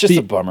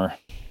a bummer.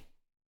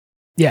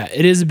 Yeah,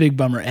 it is a big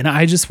bummer, and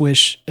I just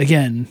wish,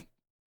 again,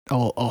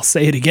 I'll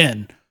say it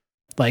again,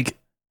 like,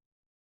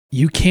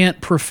 you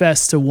can't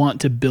profess to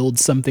want to build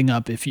something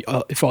up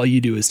if all you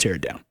do is tear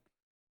it down.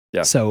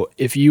 Yeah. So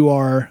if you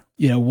are,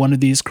 one of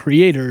these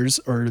creators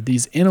or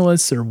these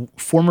analysts or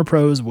former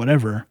pros,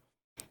 whatever,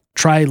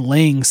 try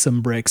laying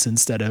some bricks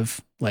instead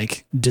of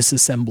like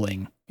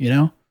disassembling,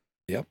 Yep.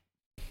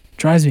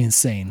 Drives me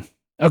insane.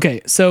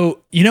 Okay. So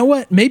you know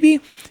what?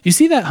 Maybe you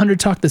see that 100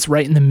 talk that's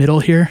right in the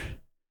middle here.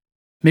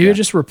 Maybe I'll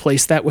just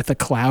replace that with a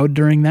cloud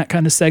during that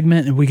kind of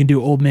segment, and we can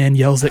do old man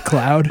yells at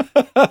cloud.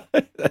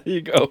 There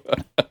you go.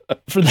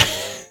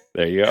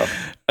 There you go.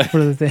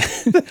 For the thing.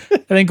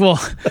 I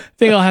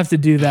think I'll have to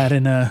do that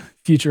in a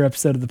future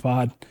episode of the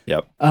pod.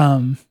 Yep.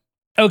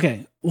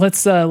 Okay.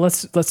 Let's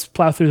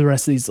plow through the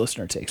rest of these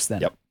listener takes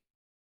then. Yep.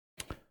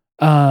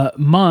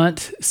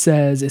 Mont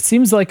says, it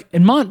seems like,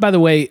 and Mont, by the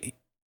way,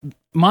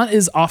 Mont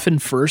is often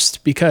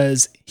first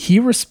because he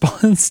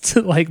responds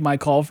to like my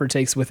call for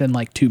takes within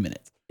like 2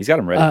 minutes. He's got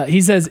him ready.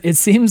 He says, it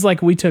seems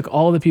like we took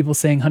all the people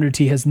saying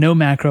 100T has no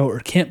macro or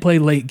can't play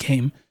late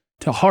game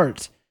to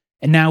heart.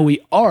 And now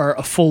we are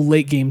a full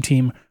late game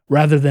team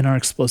rather than our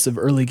explosive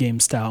early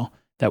game style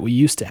that we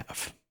used to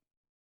have.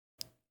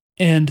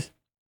 And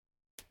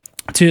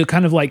to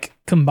kind of like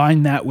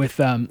combine that with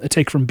a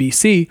take from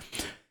BC,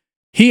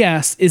 he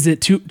asks, is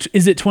it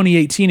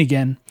 2018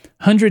 again?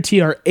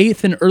 100T are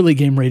 8th in early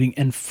game rating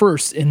and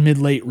 1st in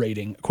mid-late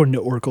rating, according to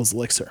Oracle's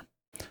Elixir.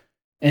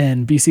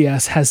 And BC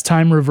asks, has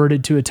time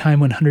reverted to a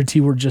time when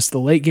 100T were just the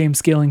late game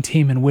scaling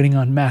team and winning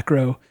on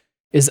macro?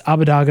 Is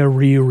Abadaga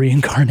Ryu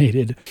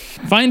reincarnated?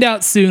 Find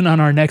out soon on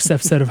our next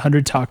episode of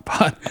 100 Talk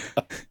Pod.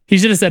 He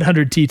should have said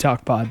 100T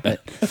Talk Pod,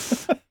 but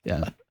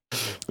yeah.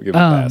 We'll give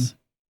him a pass.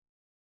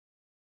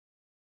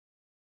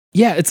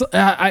 Yeah, it's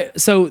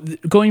so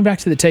going back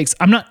to the takes,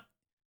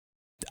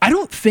 I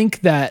don't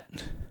think that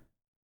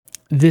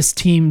this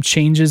team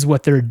changes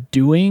what they're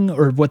doing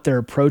or what their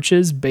approach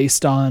is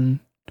based on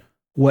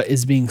what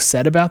is being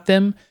said about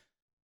them,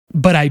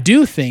 but I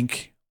do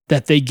think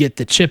that they get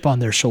the chip on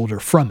their shoulder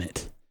from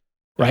it.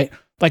 Right?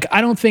 Like,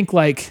 I don't think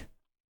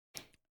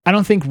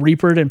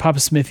Reaper and Papa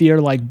Smithy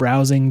are like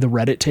browsing the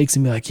Reddit takes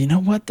and be like, you know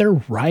what? They're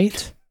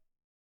right.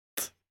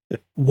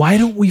 Why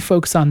don't we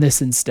focus on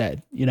this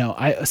instead?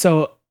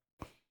 So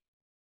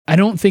I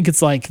don't think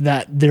it's like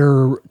that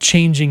they're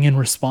changing in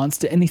response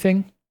to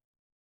anything,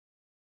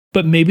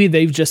 but maybe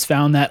they've just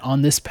found that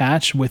on this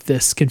patch with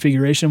this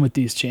configuration with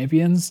these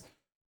champions,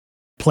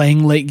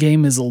 playing late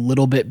game is a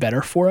little bit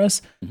better for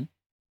us. Mm-hmm.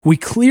 We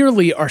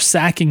clearly are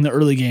sacking the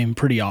early game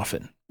pretty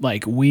often.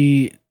 Like,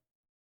 we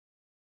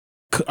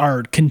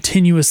are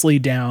continuously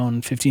down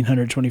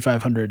 1,500,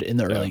 2,500 in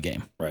the early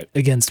game, right,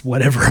 against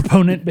whatever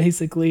opponent,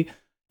 basically.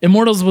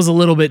 Immortals was a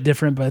little bit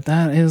different, but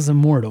that is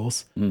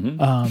Immortals.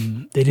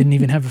 Mm-hmm. They didn't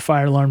even have a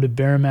fire alarm to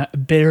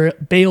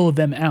bail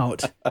them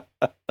out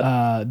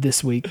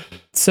this week.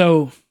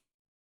 So,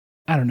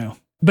 I don't know.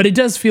 But it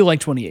does feel like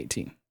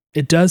 2018.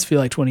 It does feel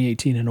like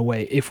 2018 in a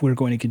way, if we're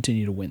going to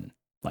continue to win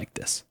like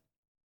this.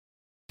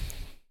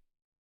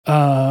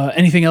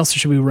 Anything else, or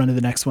should we run to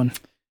the next one?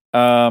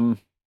 I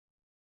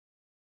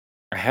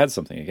had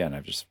something again.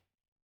 I've just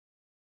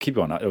keep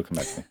going. It'll come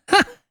back to me.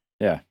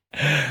 Yeah.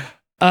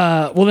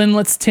 Well, then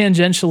let's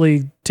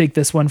tangentially take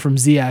this one from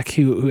Ziak,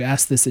 who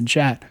asked this in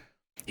chat.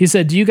 He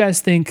said, do you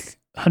guys think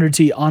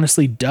 100T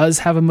honestly does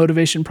have a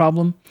motivation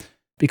problem?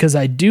 Because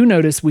I do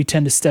notice we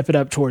tend to step it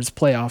up towards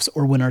playoffs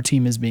or when our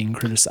team is being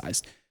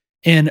criticized.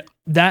 And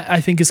that,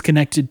 I think, is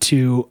connected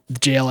to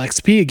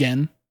JLXP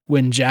again,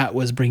 when Jat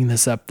was bringing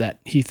this up, that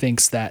he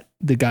thinks that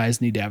the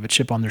guys need to have a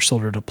chip on their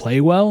shoulder to play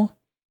well,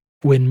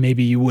 when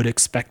maybe you would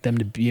expect them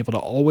to be able to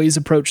always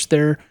approach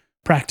their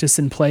practice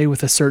and play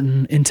with a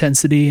certain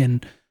intensity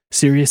and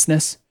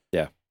seriousness.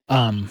 Yeah.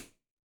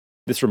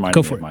 This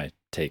reminded me of my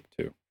take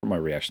too, from my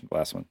reaction to the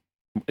last one.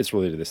 It's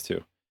related to this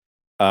too.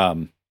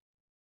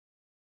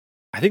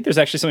 I think there's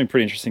actually something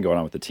pretty interesting going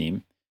on with the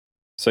team.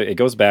 So it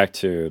goes back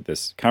to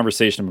this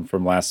conversation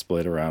from last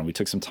split around. We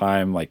took some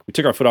time, like we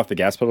took our foot off the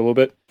gas pedal a little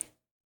bit.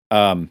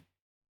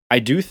 I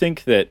do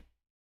think that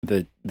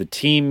the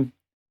team,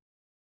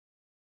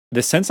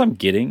 the sense I'm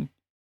getting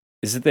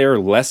is that they are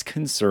less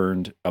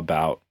concerned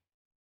about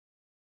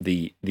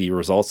the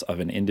results of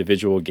an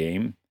individual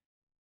game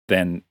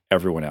than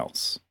everyone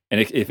else.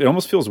 And it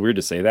almost feels weird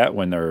to say that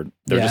when there are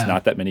just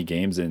not that many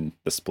games in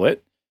the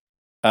split.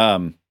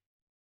 But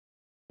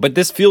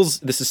this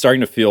is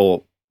starting to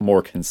feel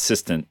more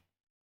consistent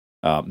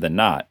than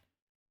not,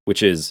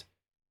 which is,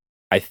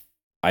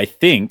 I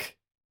think,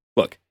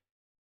 look,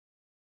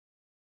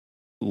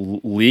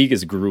 League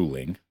is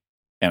grueling,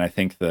 and I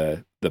think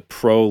the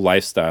pro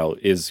lifestyle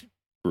is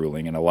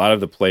grueling, and a lot of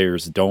the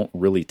players don't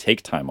really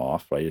take time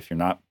off, right? If you're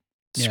not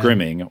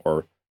scrimming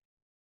or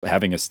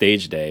having a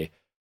stage day,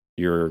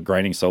 you're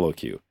grinding solo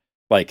queue.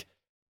 Like,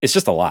 it's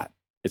just a lot.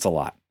 It's a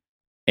lot.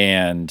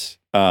 And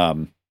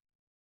I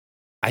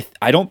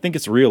don't think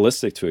it's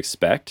realistic to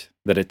expect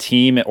that a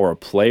team or a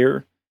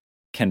player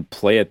can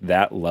play at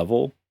that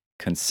level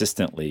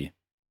consistently,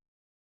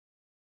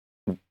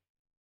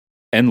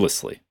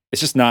 endlessly.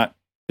 It's not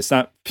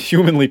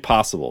humanly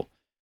possible.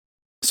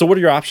 So what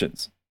are your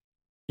options?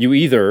 You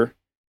either,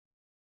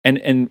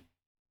 and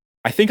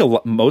I think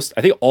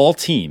I think all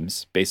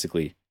teams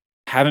basically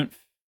haven't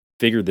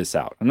figured this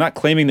out. I'm not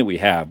claiming that we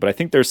have, but I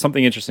think there's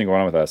something interesting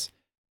going on with us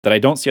that I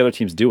don't see other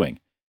teams doing.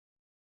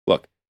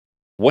 Look,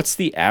 what's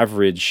the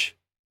average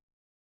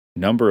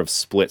number of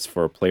splits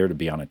for a player to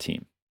be on a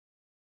team?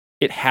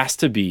 It has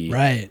to be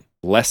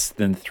less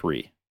than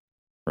 3,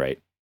 right?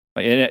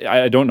 And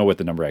I don't know what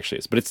the number actually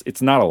is, but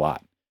it's not a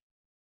lot.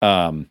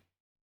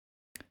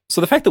 So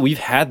the fact that we've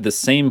had the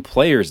same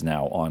players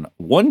now on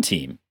one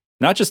team,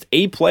 not just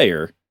a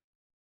player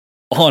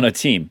on a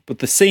team, but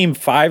the same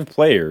 5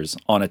 players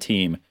on a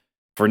team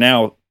for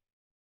now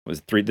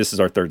was 3. This is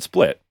our 3rd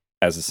split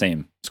as the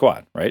same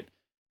squad, right?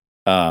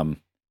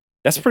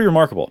 That's pretty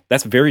remarkable.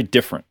 That's very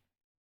different.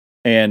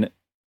 And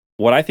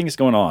what I think is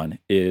going on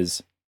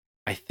is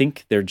I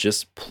think they're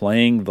just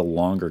playing the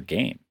longer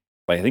game.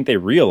 Like, I think they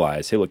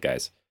realize, hey, look,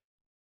 guys,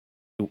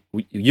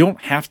 you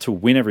don't have to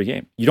win every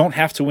game. You don't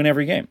have to win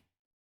every game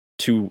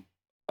to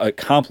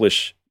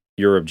accomplish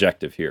your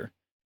objective here.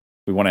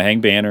 We want to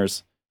hang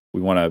banners.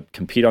 We want to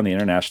compete on the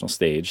international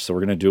stage. So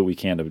we're going to do what we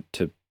can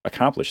to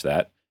accomplish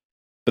that.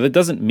 But that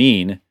doesn't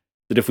mean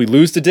that if we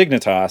lose to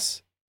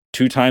Dignitas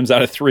 2 times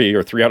out of 3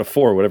 or 3 out of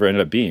 4, whatever it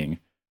ended up being,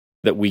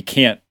 that we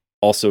can't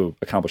also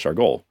accomplish our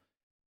goal.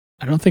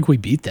 I don't think we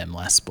beat them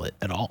last split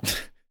at all.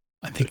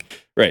 I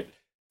think right.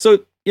 So,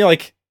 you know,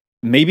 like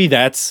maybe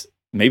that's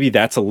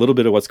a little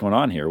bit of what's going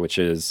on here, which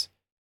is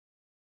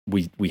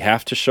we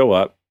have to show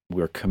up.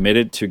 We're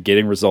committed to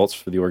getting results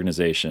for the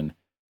organization.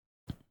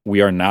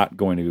 We are not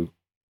going to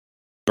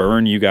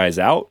burn you guys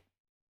out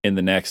in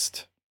the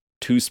next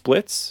 2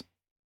 splits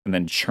and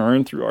then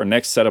churn through our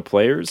next set of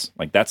players.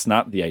 Like, that's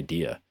not the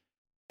idea.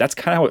 That's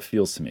kind of how it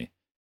feels to me.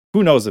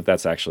 Who knows if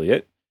that's actually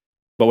it?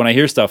 But when I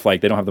hear stuff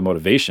like they don't have the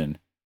motivation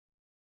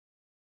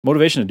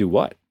to do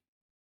what?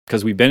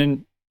 Because we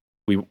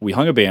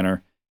hung a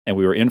banner and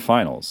we were in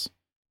finals.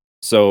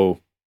 So,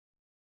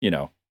 you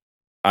know,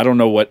 I don't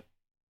know what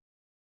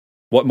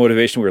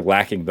motivation we were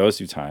lacking those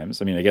 2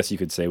 times. I mean, I guess you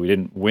could say we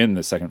didn't win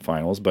the second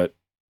finals, but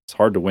it's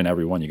hard to win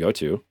every one you go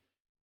to.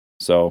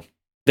 So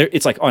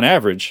it's like on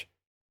average,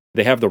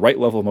 they have the right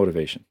level of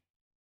motivation.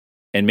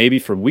 And maybe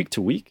from week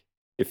to week,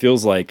 it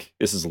feels like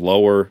this is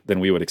lower than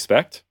we would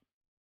expect.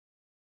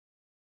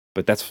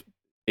 But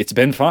it's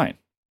been fine.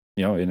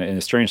 You know, in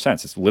a strange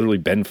sense, it's literally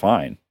been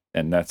fine.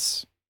 And I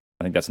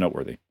think that's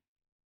noteworthy.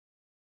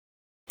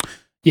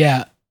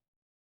 Yeah.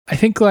 I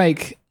think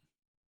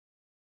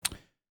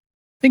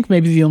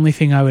maybe the only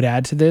thing I would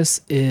add to this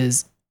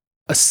is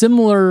a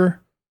similar,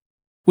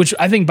 which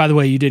I think, by the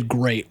way, you did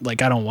great.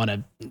 Like, I don't want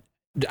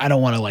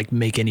to like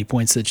make any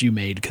points that you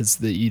made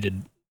because you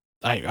did.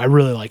 I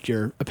really like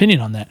your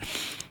opinion on that.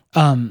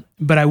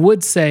 But I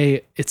would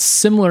say it's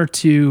similar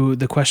to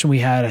the question we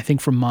had, I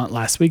think, from Mont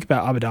last week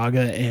about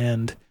Abadaga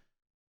and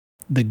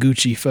the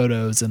Gucci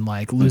photos and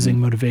like losing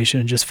motivation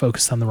and just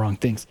focused on the wrong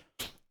things.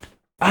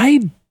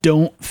 I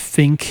don't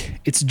think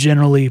it's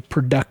generally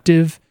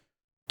productive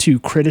to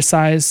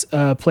criticize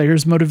a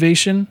player's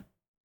motivation,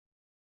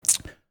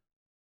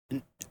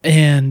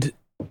 and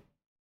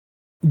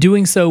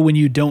doing so when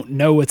you don't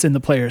know what's in the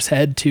player's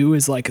head too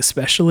is like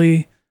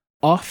especially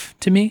off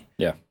to me.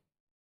 Yeah.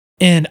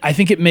 And I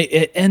think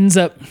it ends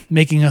up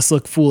making us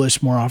look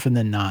foolish more often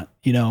than not.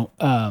 You know,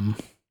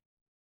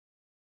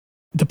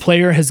 the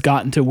player has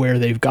gotten to where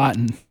they've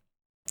gotten,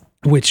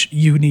 which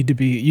you need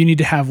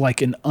to have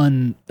like an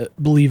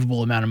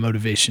unbelievable amount of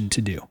motivation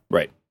to do.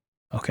 Right.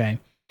 Okay.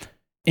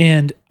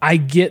 And I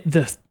get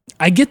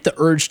the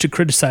urge to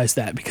criticize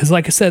that because,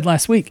 like I said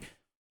last week,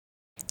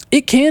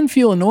 it can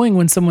feel annoying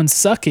when someone's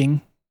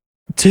sucking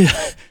to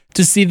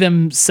see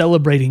them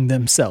celebrating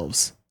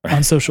themselves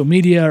on social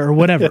media or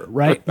whatever,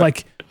 right?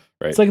 Like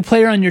Right. It's like a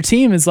player on your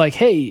team is like,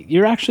 hey,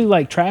 you're actually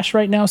like trash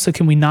right now. So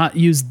can we not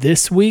use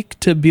this week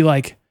to be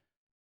like,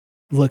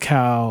 look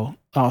how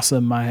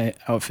awesome my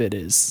outfit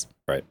is.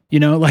 Right. You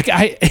know, like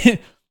I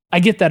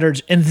get that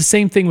urge. And the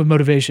same thing with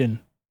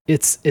motivation.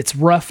 It's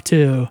rough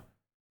to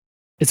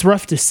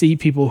see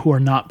people who are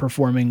not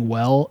performing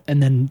well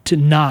and then to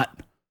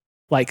not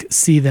like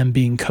see them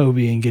being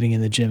Kobe and getting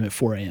in the gym at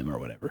 4 a.m. or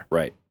whatever.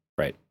 Right.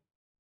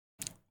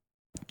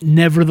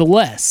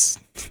 Nevertheless,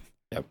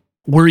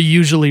 we're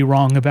usually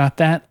wrong about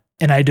that.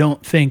 And I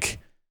think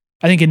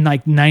in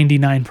like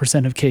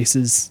 99% of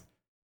cases,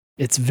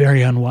 it's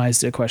very unwise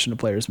to question a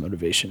player's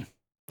motivation.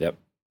 Yep.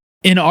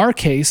 In our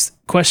case,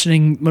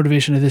 questioning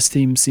motivation of this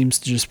team seems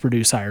to just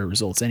produce higher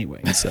results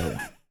anyway. So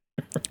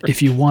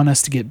if you want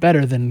us to get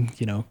better, then,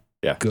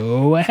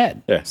 go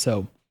ahead. Yeah.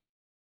 So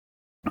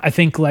I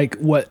think like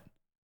what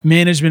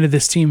management of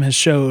this team has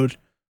showed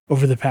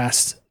over the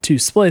past 2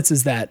 splits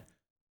is that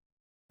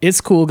it's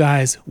cool,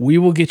 guys. We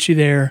will get you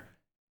there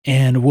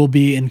and we'll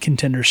be in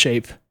contender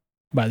shape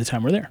by the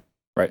time we're there.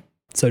 Right.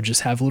 So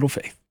just have a little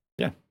faith.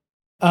 Yeah.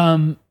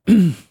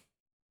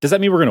 Does that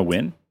mean we're going to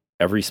win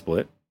every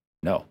split?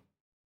 No.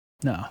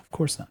 No, of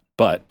course not.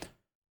 But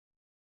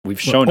we're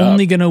shown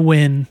only going to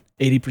win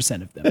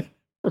 80% of them.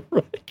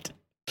 Right.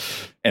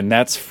 And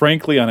that's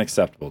frankly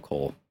unacceptable,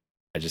 Cole.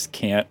 I just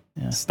can't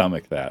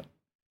stomach that.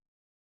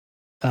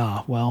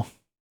 Oh, well,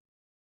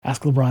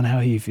 ask LeBron how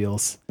he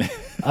feels.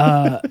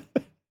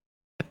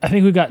 I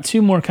think we've got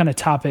 2 more kind of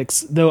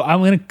topics, though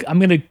I'm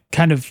gonna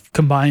kind of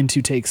combine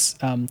 2 takes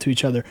to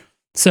each other.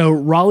 So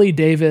Raleigh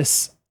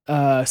Davis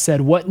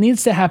said, what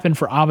needs to happen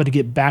for Abba to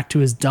get back to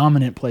his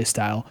dominant play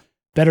style?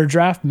 Better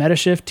draft, meta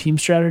shift, team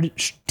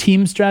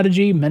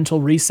strategy,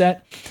 mental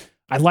reset.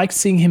 I liked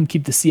seeing him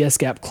keep the CS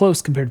gap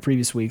close compared to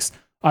previous weeks.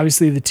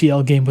 Obviously, the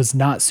TL game was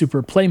not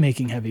super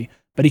playmaking heavy,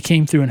 but he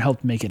came through and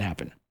helped make it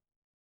happen.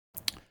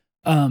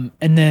 And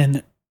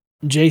then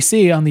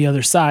JC on the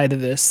other side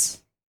of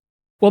this,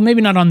 well,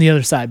 maybe not on the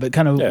other side, but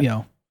kind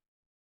of,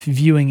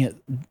 viewing it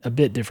a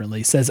bit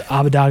differently, says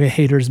Abadaga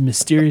haters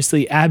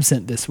mysteriously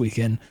absent this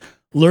weekend,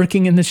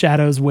 lurking in the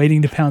shadows,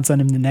 waiting to pounce on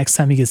him the next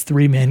time he gets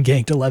 3-man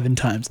ganked 11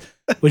 times,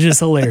 which is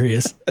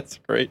hilarious. That's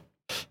great.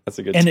 That's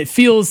a good. And it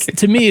feels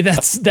to me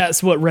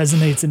that's what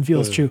resonates and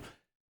feels true.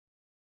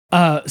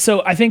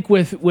 So I think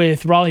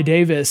with Raleigh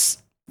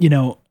Davis,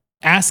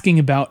 asking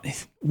about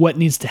what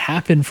needs to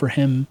happen for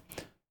him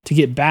to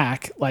get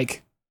back,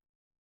 like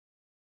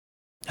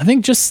I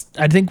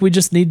think we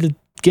just need to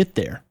get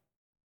there.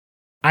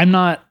 I'm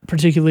not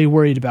particularly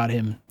worried about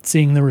him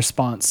seeing the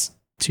response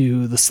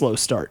to the slow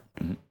start.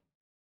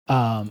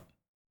 Mm-hmm.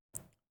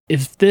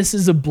 If this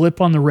is a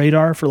blip on the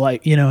radar for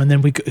and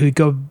then we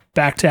go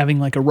back to having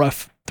like a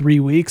rough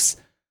 3 weeks,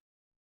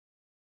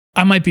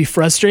 I might be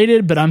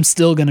frustrated, but I'm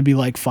still going to be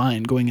like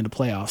fine going into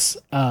playoffs.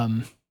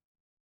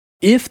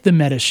 If the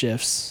meta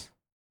shifts,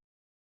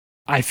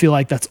 I feel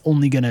like that's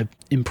only going to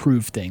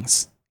improve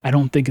things. I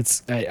don't think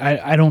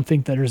I don't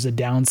think that there's a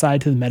downside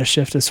to the meta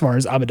shift as far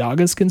as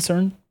Abadaga is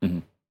concerned.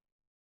 Mm-hmm.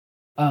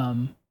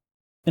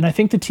 And I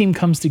think the team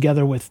comes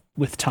together with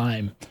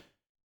time.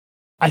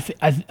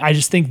 I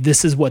just think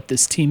this is what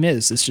this team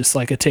is. It's just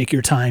like a take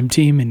your time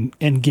team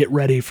and get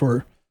ready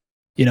for,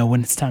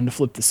 when it's time to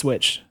flip the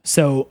switch.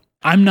 So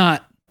I'm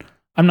not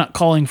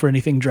calling for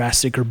anything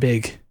drastic or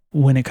big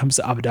when it comes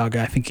to Abadaga.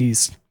 I think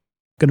he's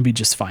going to be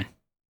just fine.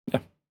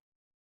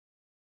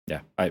 Yeah,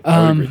 I would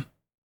agree.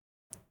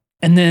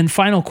 And then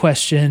final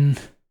question.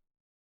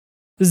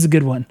 This is a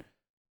good one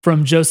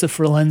from Joseph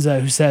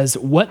Ferlenza, who says,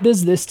 what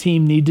does this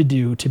team need to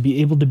do to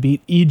be able to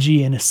beat EG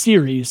in a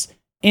series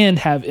and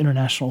have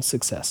international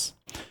success?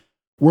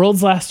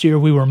 Worlds last year,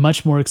 we were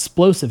much more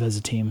explosive as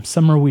a team.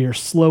 Summer, we are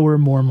slower,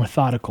 more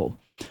methodical.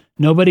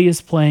 Nobody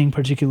is playing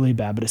particularly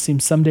bad, but it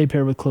seems someday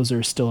paired with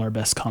closer is still our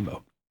best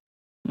combo.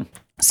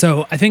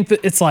 So I think that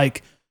it's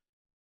like,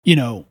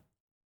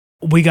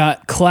 we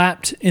got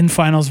clapped in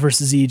finals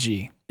versus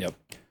EG. Yep.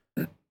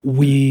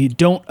 We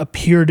don't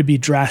appear to be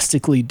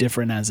drastically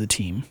different as a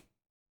team.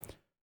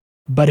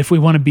 But if we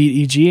want to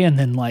beat EG and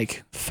then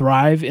like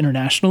thrive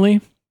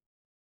internationally,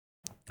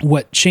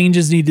 what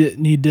changes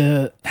need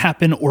to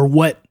happen, or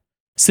what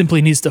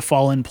simply needs to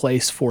fall in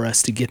place for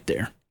us to get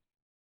there?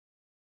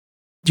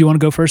 Do you want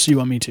to go first, or do you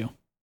want me to?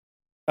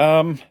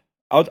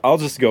 I'll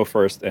just go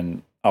first,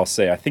 and I'll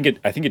say I think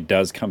it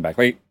does come back.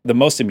 Like the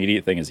most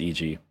immediate thing is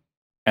EG,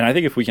 and I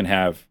think if we can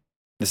have,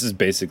 this is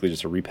basically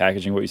just a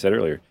repackaging what you said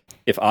earlier.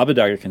 If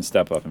Abadaga can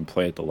step up and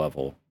play at the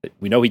level that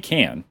we know he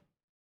can,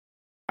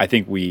 I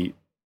think we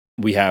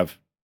have,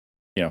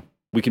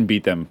 we can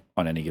beat them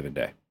on any given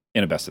day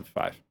in a best of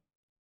 5.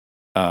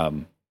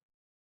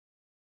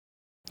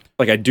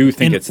 Like I do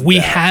think we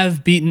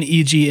have beaten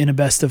EG in a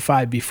best of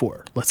 5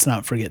 before. Let's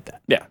not forget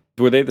that. Yeah.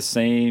 Were they the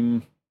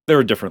same? They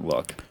were a different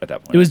look at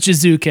that point. It was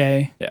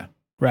Jizuke. Yeah.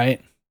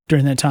 Right.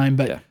 During that time.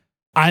 But yeah.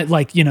 I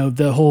like,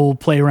 the whole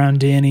play around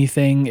Danny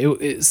thing.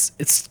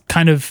 It's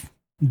kind of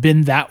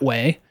been that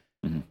way.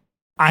 Mm-hmm.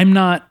 I'm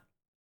not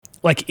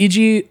like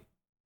EG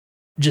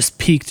just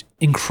peaked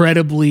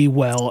incredibly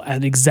well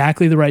at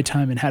exactly the right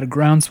time and had a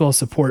groundswell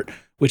support,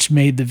 which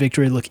made the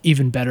victory look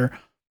even better.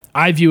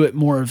 I view it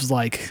more as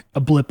like a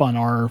blip on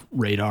our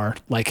radar.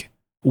 Like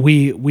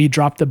we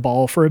dropped the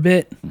ball for a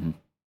bit,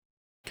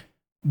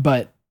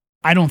 but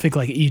I don't think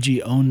like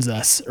EG owns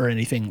us or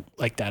anything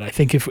like that. I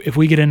think if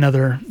we get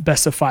another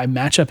best of 5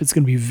 matchup, it's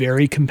going to be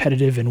very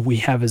competitive and we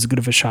have as good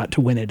of a shot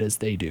to win it as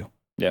they do.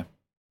 Yeah.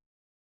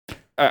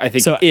 I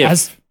think so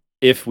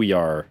if we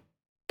are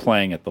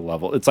playing at the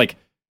level, it's like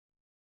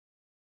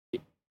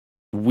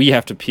we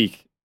have to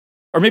peak,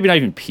 or maybe not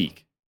even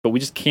peak, but we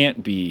just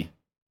can't be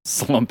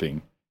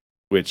slumping,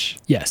 which,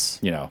 yes,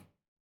 you know,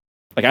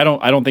 like I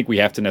don't think we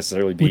have to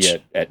necessarily be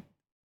at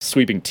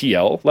sweeping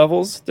TL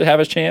levels to have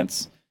a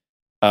chance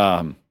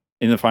in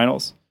the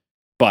finals,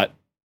 but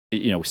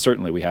you know,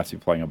 certainly we have to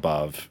be playing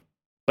above.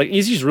 Like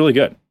EZ's really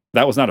good.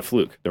 That was not a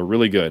fluke. They're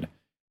really good,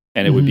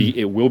 and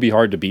it will be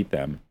hard to beat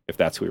them if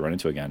that's who we run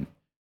into again.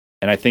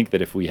 And I think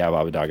that if we have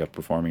Abadaga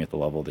performing at the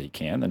level that he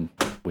can, then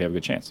we have a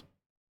good chance.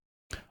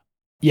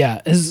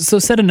 Yeah. So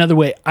said another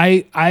way,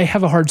 I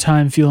have a hard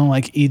time feeling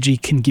like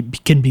EG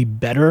can be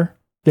better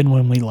than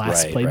when we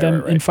last played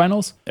them in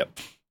finals. Yep.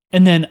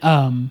 And then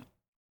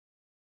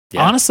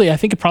honestly, I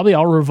think it probably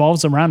all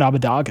revolves around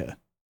Abadaga.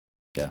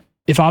 Yeah.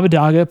 If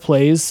Abadaga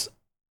plays,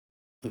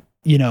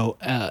 you know,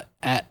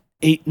 at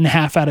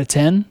 8.5 out of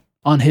 10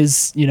 on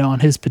his, you know,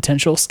 on his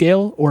potential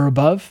scale or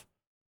above,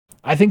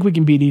 I think we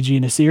can beat EG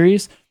in a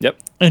series. Yep.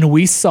 And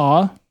we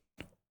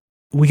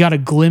got a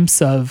glimpse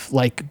of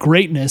like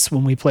greatness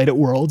when we played at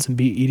Worlds and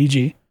beat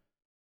EDG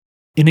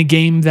in a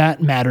game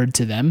that mattered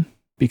to them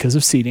because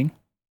of seeding.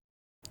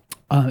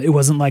 It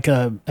wasn't like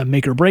a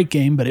make or break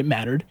game, but it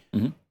mattered.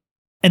 Mm-hmm.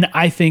 And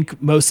I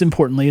think most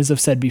importantly, as I've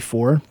said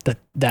before,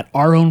 that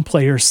our own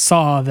players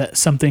saw that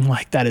something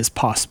like that is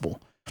possible.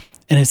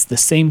 And it's the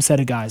same set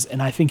of guys.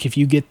 And I think if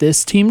you get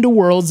this team to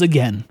Worlds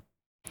again,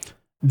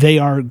 they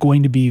are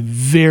going to be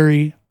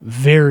very,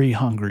 very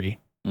hungry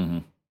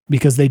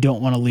because they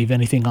don't want to leave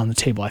anything on the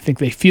table. I think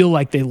they feel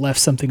like they left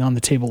something on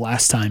the table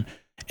last time,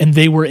 and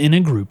they were in a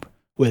group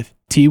with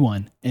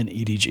T1 and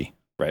EDG.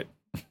 Right.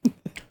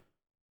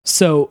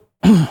 So,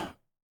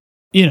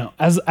 you know,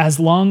 as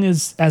long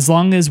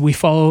as we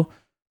follow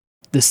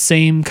the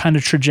same kind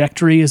of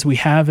trajectory as we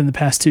have in the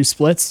past 2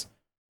 splits,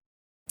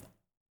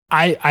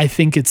 I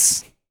think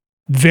it's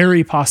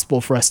very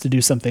possible for us to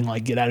do something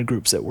like get out of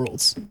groups at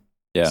Worlds.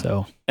 Yeah.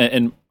 So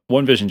and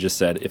One Vision just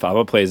said, if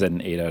Ava plays at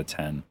an 8 out of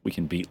 10, we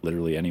can beat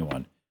literally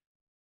anyone.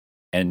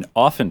 And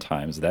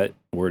oftentimes that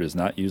word is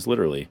not used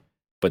literally,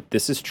 but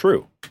this is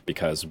true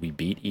because we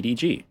beat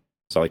EDG.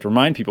 So I like to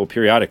remind people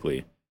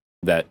periodically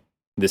that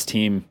this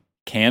team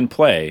can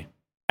play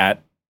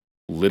at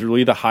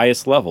literally the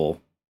highest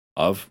level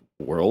of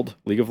World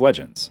League of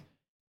Legends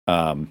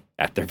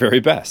at their very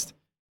best.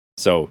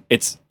 So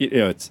this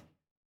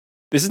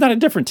is not a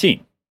different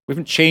team. We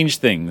haven't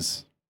changed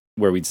things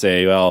where we'd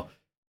say, well,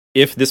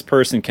 if this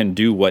person can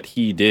do what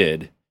he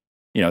did,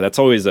 you know, that's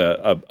always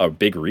a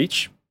big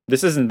reach.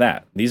 This isn't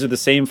that. These are the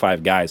same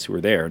 5 guys who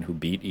were there and who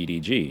beat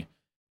EDG.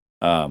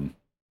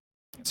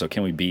 So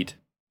can we beat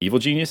Evil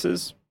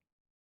Geniuses?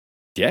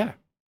 Yeah,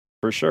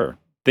 for sure.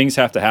 Things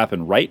have to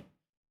happen right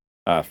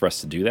for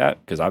us to do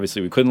that, because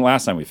obviously we couldn't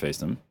last time we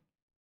faced them,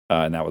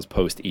 and that was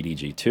post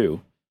EDG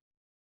 2.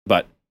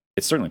 But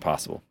it's certainly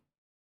possible.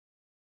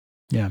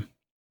 Yeah.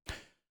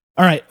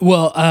 All right.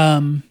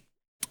 Well,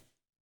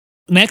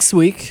 next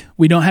week,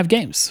 we don't have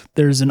games.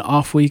 There's an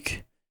off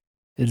week.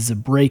 It is a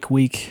break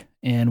week,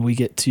 and we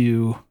get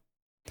to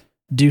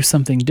do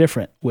something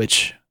different,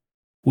 which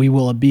we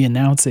will be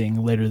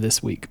announcing later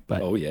this week.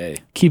 But oh, yay.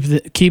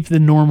 Keep the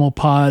normal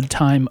pod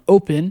time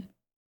open,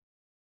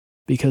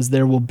 because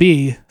there will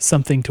be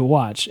something to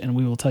watch, and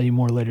we will tell you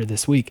more later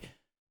this week.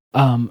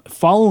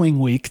 Following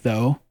week,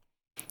 though,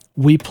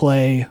 we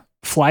play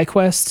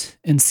FlyQuest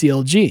and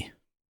CLG.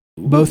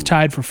 Ooh. Both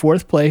tied for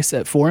 4th place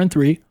at 4 and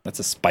 3. That's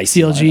a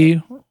spicy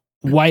CLG, lineup.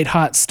 White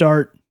hot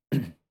start.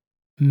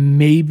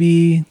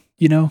 Maybe,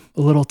 you know,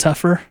 a little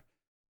tougher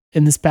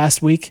in this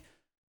past week.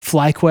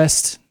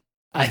 FlyQuest,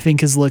 I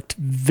think, has looked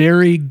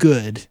very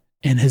good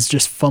and has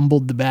just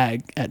fumbled the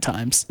bag at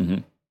times. Mm-hmm.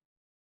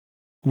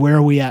 Where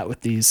are we at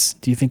with these?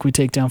 Do you think we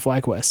take down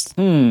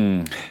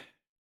FlyQuest?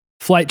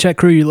 Flight check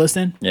crew, you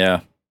listening?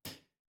 Yeah.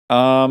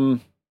 Look,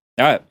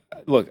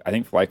 I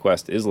think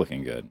FlyQuest is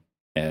looking good,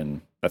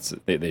 and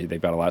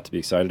they've got a lot to be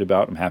excited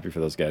about. I'm happy for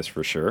those guys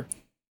for sure.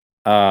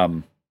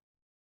 I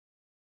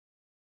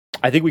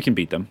think we can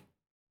beat them.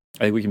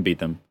 I think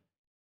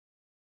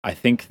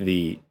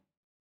it'll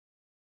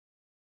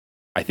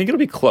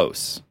be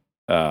close.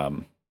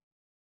 And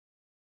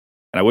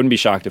I wouldn't be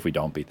shocked if we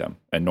don't beat them,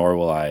 and nor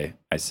will I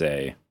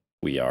say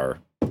we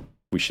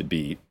should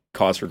be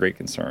cause for great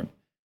concern.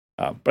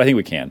 But I think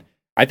we can.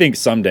 I think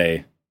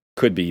someday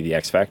could be the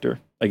X Factor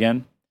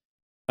again.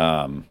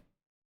 I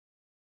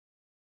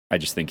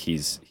just think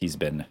he's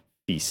been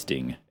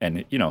feasting,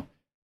 and you know,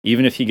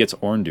 even if he gets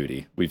Ornn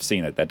duty, we've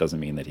seen that doesn't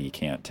mean that he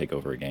can't take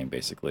over a game.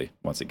 Basically,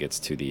 once it gets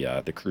to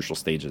the crucial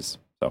stages.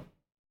 So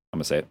I'm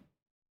gonna say it.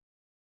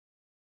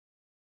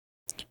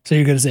 So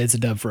you're going to say it's a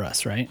dub for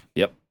us, right?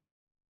 Yep.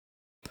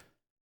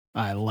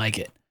 I like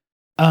it.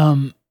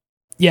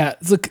 Yeah,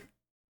 look,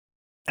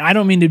 I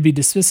don't mean to be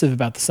dismissive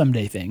about the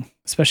someday thing,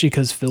 especially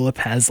because Philip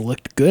has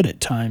looked good at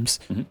times.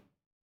 Mm-hmm.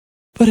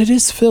 But it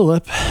is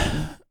Philip.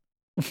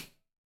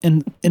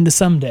 Into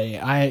someday.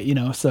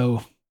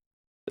 So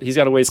he's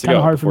got a ways to go. It's kind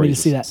of hard for me to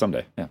see that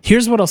someday. Yeah.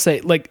 Here's what I'll say.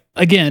 Like,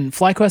 again,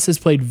 FlyQuest has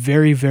played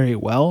very, very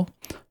well.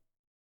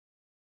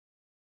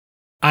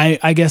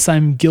 I guess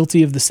I'm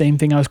guilty of the same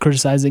thing I was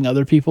criticizing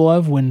other people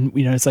of when,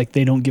 it's like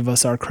they don't give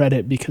us our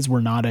credit because we're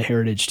not a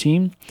heritage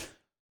team.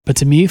 But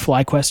to me,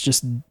 FlyQuest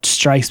just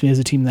strikes me as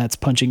a team that's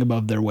punching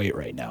above their weight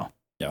right now.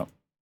 Yeah.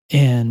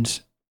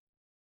 And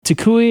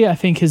Takui, I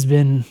think, has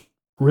been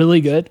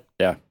really good.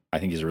 Yeah, I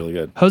think he's really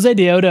good. Jose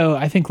Deodo,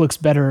 I think, looks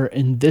better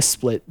in this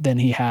split than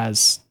he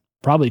has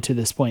probably to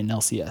this point in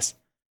LCS.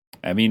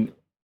 I mean,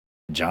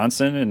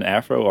 Johnson and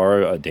Afro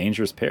are a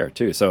dangerous pair,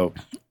 too. So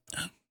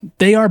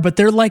they are, but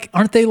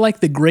aren't they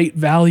like the great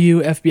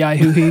value FBI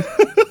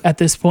Huhi at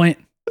this point?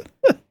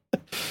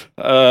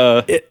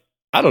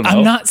 I don't know.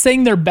 I'm not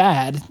saying they're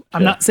bad.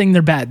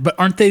 But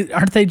aren't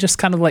they just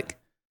kind of like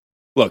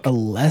a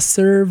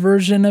lesser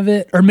version of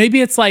it? Or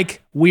maybe it's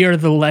like we are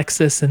the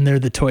Lexus and they're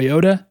the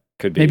Toyota.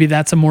 Could be. Maybe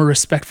that's a more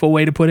respectful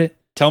way to put it.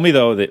 Tell me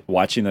though that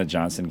watching the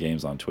Johnson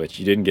games on Twitch,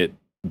 you didn't get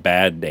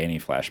bad Danny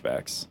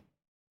flashbacks,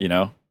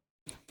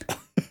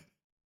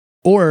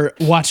 Or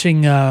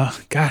watching,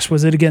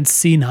 was it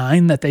against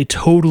C9 that they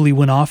totally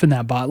went off in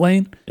that bot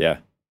lane? Yeah.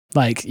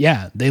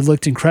 They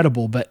looked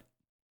incredible, but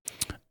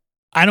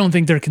I don't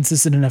think they're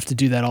consistent enough to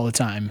do that all the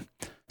time.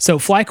 So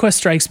FlyQuest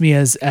strikes me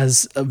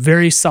as a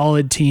very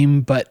solid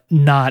team, but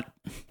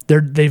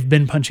they've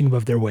been punching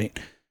above their weight.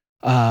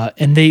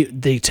 And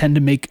they tend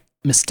to make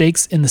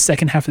mistakes in the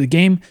second half of the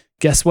game.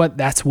 Guess what?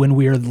 That's when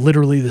we are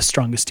literally the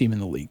strongest team in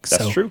the league.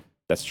 That's true.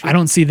 I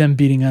don't see them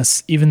beating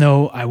us, even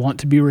though I want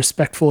to be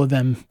respectful of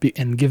them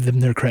and give them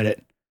their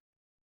credit.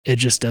 It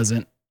just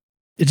doesn't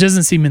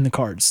seem in the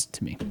cards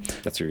to me.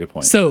 That's a good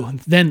point. So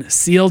then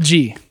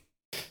CLG,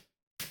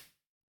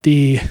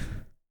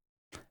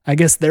 I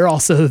guess they're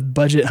also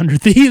budget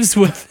 100 Thieves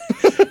with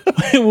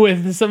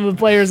some of the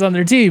players on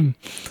their team.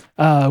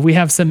 We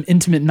have some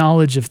intimate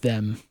knowledge of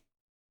them.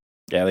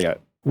 Yeah, they got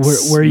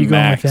where are you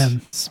going with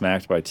them?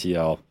 Smacked by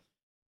TL.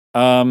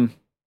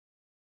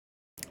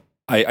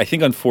 I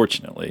think,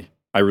 unfortunately,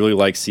 I really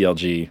like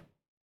CLG.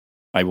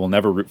 I will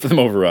never root for them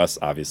over us,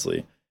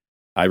 obviously.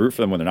 I root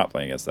for them when they're not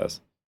playing against us.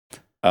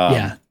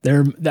 I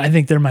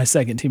think they're my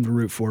second team to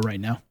root for right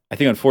now. I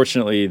think,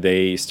 unfortunately,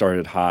 they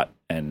started hot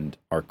and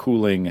are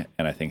cooling,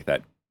 and I think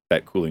that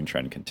cooling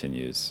trend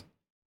continues.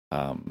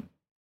 I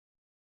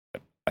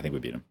think we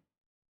beat them.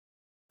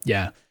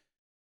 Yeah.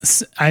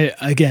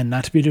 Again,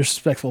 not to be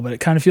disrespectful, but it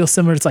kind of feels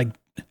similar. It's like,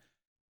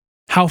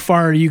 how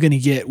far are you going to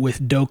get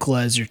with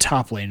Dokla as your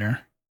top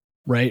laner?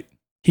 Right?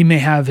 He may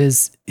have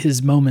his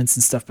moments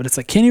and stuff, but it's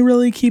like, can he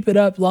really keep it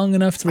up long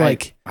enough to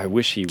I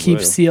wish he keep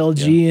would.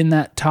 CLG in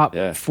that top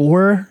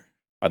 4?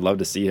 I'd love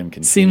to see him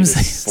continue.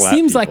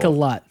 Seems like a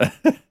lot.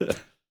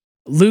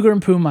 Luger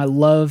and Poom I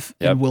love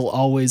and will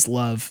always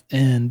love,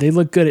 and they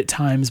look good at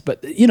times,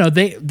 but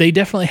they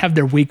definitely have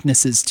their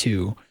weaknesses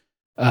too.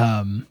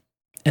 And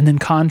then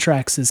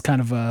Contracts is kind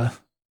of a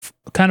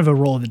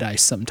roll of the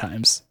dice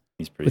sometimes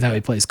with how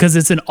he plays, because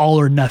it's an all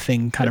or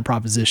nothing kind of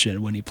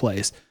proposition when he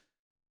plays.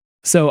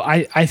 So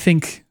I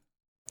think,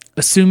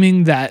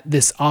 assuming that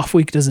this off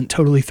week doesn't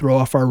totally throw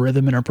off our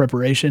rhythm and our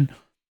preparation,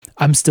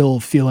 I'm still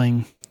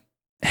feeling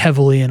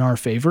heavily in our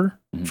favor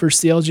for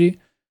CLG,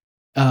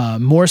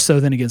 more so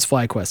than against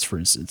FlyQuest, for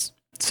instance.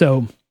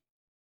 So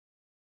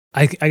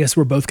I guess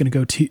we're both going to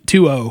go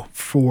 2-0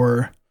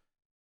 for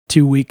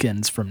 2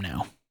 weekends from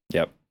now.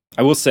 Yep.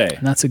 I will say.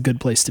 And that's a good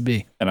place to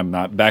be. And I'm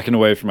not backing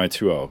away from my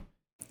 2-0,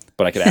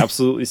 but I could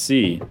absolutely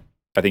see,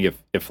 I think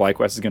if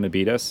FlyQuest is going to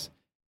beat us,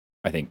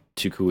 I think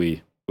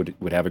Tukui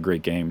would have a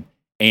great game,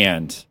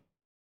 and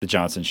the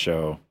Johnson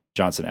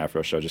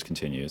Afro show just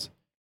continues.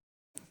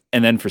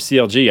 And then for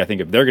CLG, I think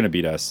if they're going to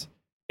beat us,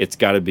 it's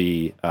got to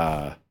be.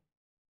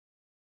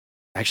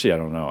 Actually, I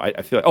don't know.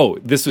 I feel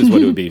like this is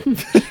what it would be.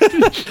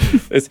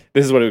 this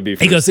is what it would be.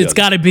 For he goes, CLG. It's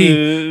got to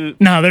be.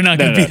 No, they're not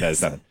going to beat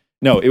us.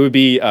 No, it would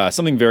be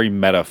something very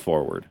meta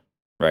forward,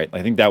 right?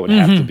 I think that would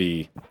have to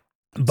be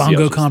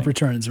Bongo CLG's comp thing.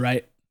 returns,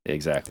 right?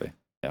 Exactly.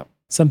 Yeah.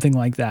 Something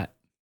like that.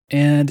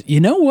 And you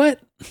know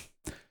what?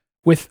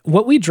 With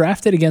what we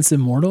drafted against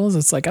Immortals,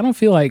 it's like I don't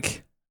feel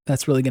like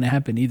that's really going to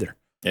happen either.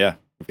 Yeah,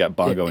 we've got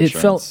Bongo it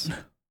insurance.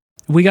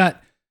 We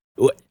got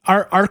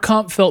our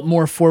comp felt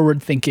more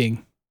forward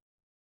thinking,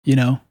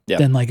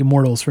 than like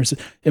Immortals. For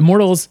instance,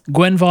 Immortals,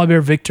 Gwen,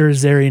 Volibear, Victor,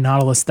 Zeri,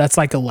 Nautilus. That's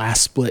like a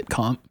last split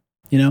comp.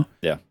 Yeah.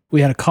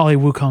 We had a Kali,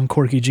 Wukong,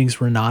 Corki, Jinx,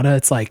 Renata.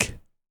 It's like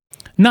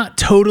not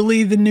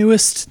totally the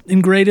newest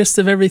and greatest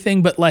of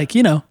everything, but like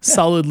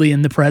solidly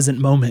in the present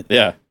moment.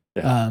 Yeah.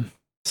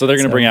 So they're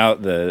going to bring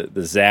out the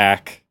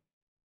Zach.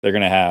 They're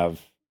going to have,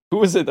 who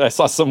was it? I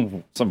saw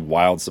some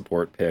wild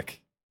support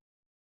pick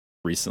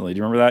recently. Do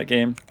you remember that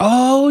game?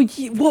 Oh,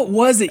 what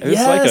was it? It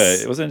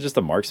was it wasn't just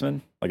a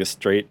marksman, like a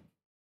straight.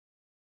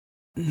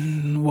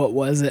 What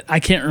was it? I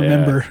can't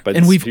remember. but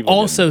And we've people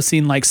also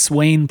seen like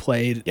Swain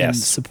played Yes, and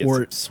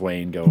support. it's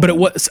Swain going. But it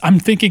was. I'm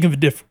thinking of a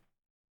different.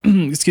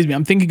 Excuse me.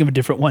 I'm thinking of a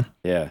different one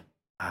Yeah.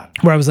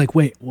 where I was like,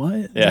 wait,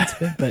 what? Yeah. That's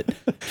good. But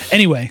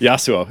anyway.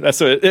 Yasuo. That's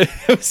what it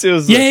was. It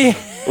was Yeah.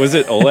 Was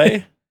it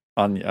Ole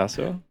on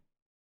Yasuo?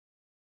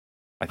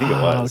 I think it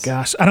was. Oh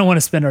gosh, I don't want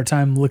to spend our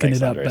time looking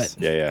Thanks, it up, Andres.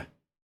 but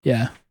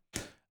Yeah.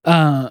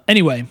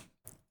 Anyway,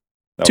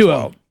 That was 2-0.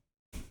 wild.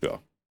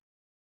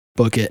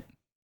 Book it.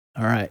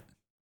 All right.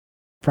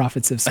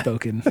 Prophets have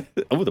spoken.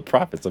 Oh, the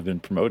prophets have been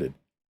promoted.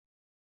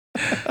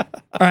 All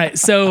right,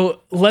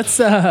 so let's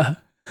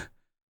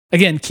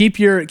again keep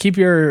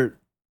your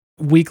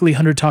weekly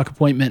 100 Talk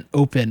appointment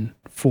open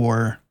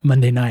for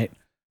Monday night.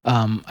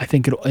 I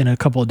think in a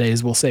couple of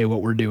days we'll say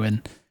what we're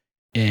doing,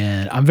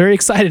 and I'm very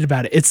excited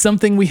about it. It's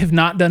something we have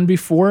not done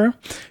before.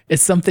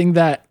 It's something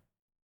that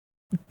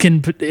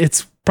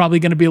it's probably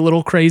going to be a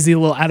little crazy, a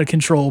little out of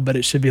control, but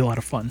it should be a lot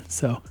of fun.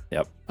 So,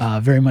 Yep.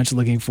 Very much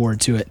looking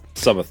forward to it.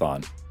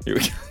 Subathon. Here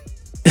we go.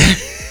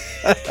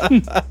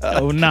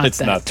 Oh, not It's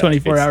that not that.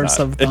 24-hour It's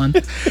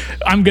subathon.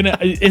 I'm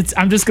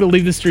just gonna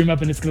leave the stream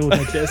up and it's gonna look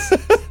like this.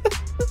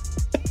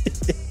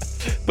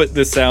 But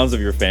the sounds of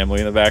your family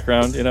in the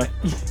background, you know?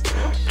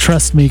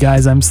 Trust me,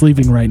 guys, I'm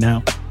sleeping right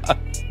now.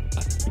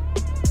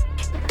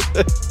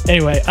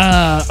 Anyway,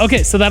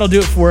 okay, so that'll do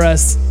it for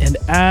us. And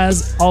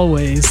as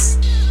always,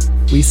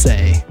 we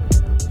say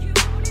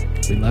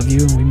we love you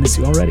and we miss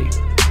you already.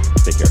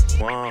 Take care.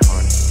 100.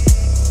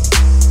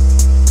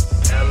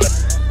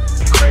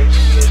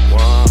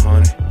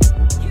 100.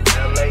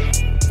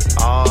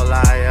 All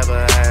I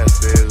ever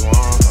ask is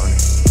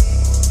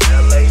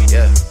 100.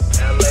 Yeah.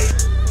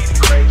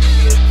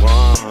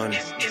 100.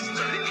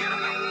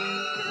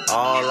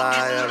 All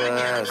I ever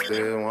ask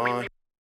is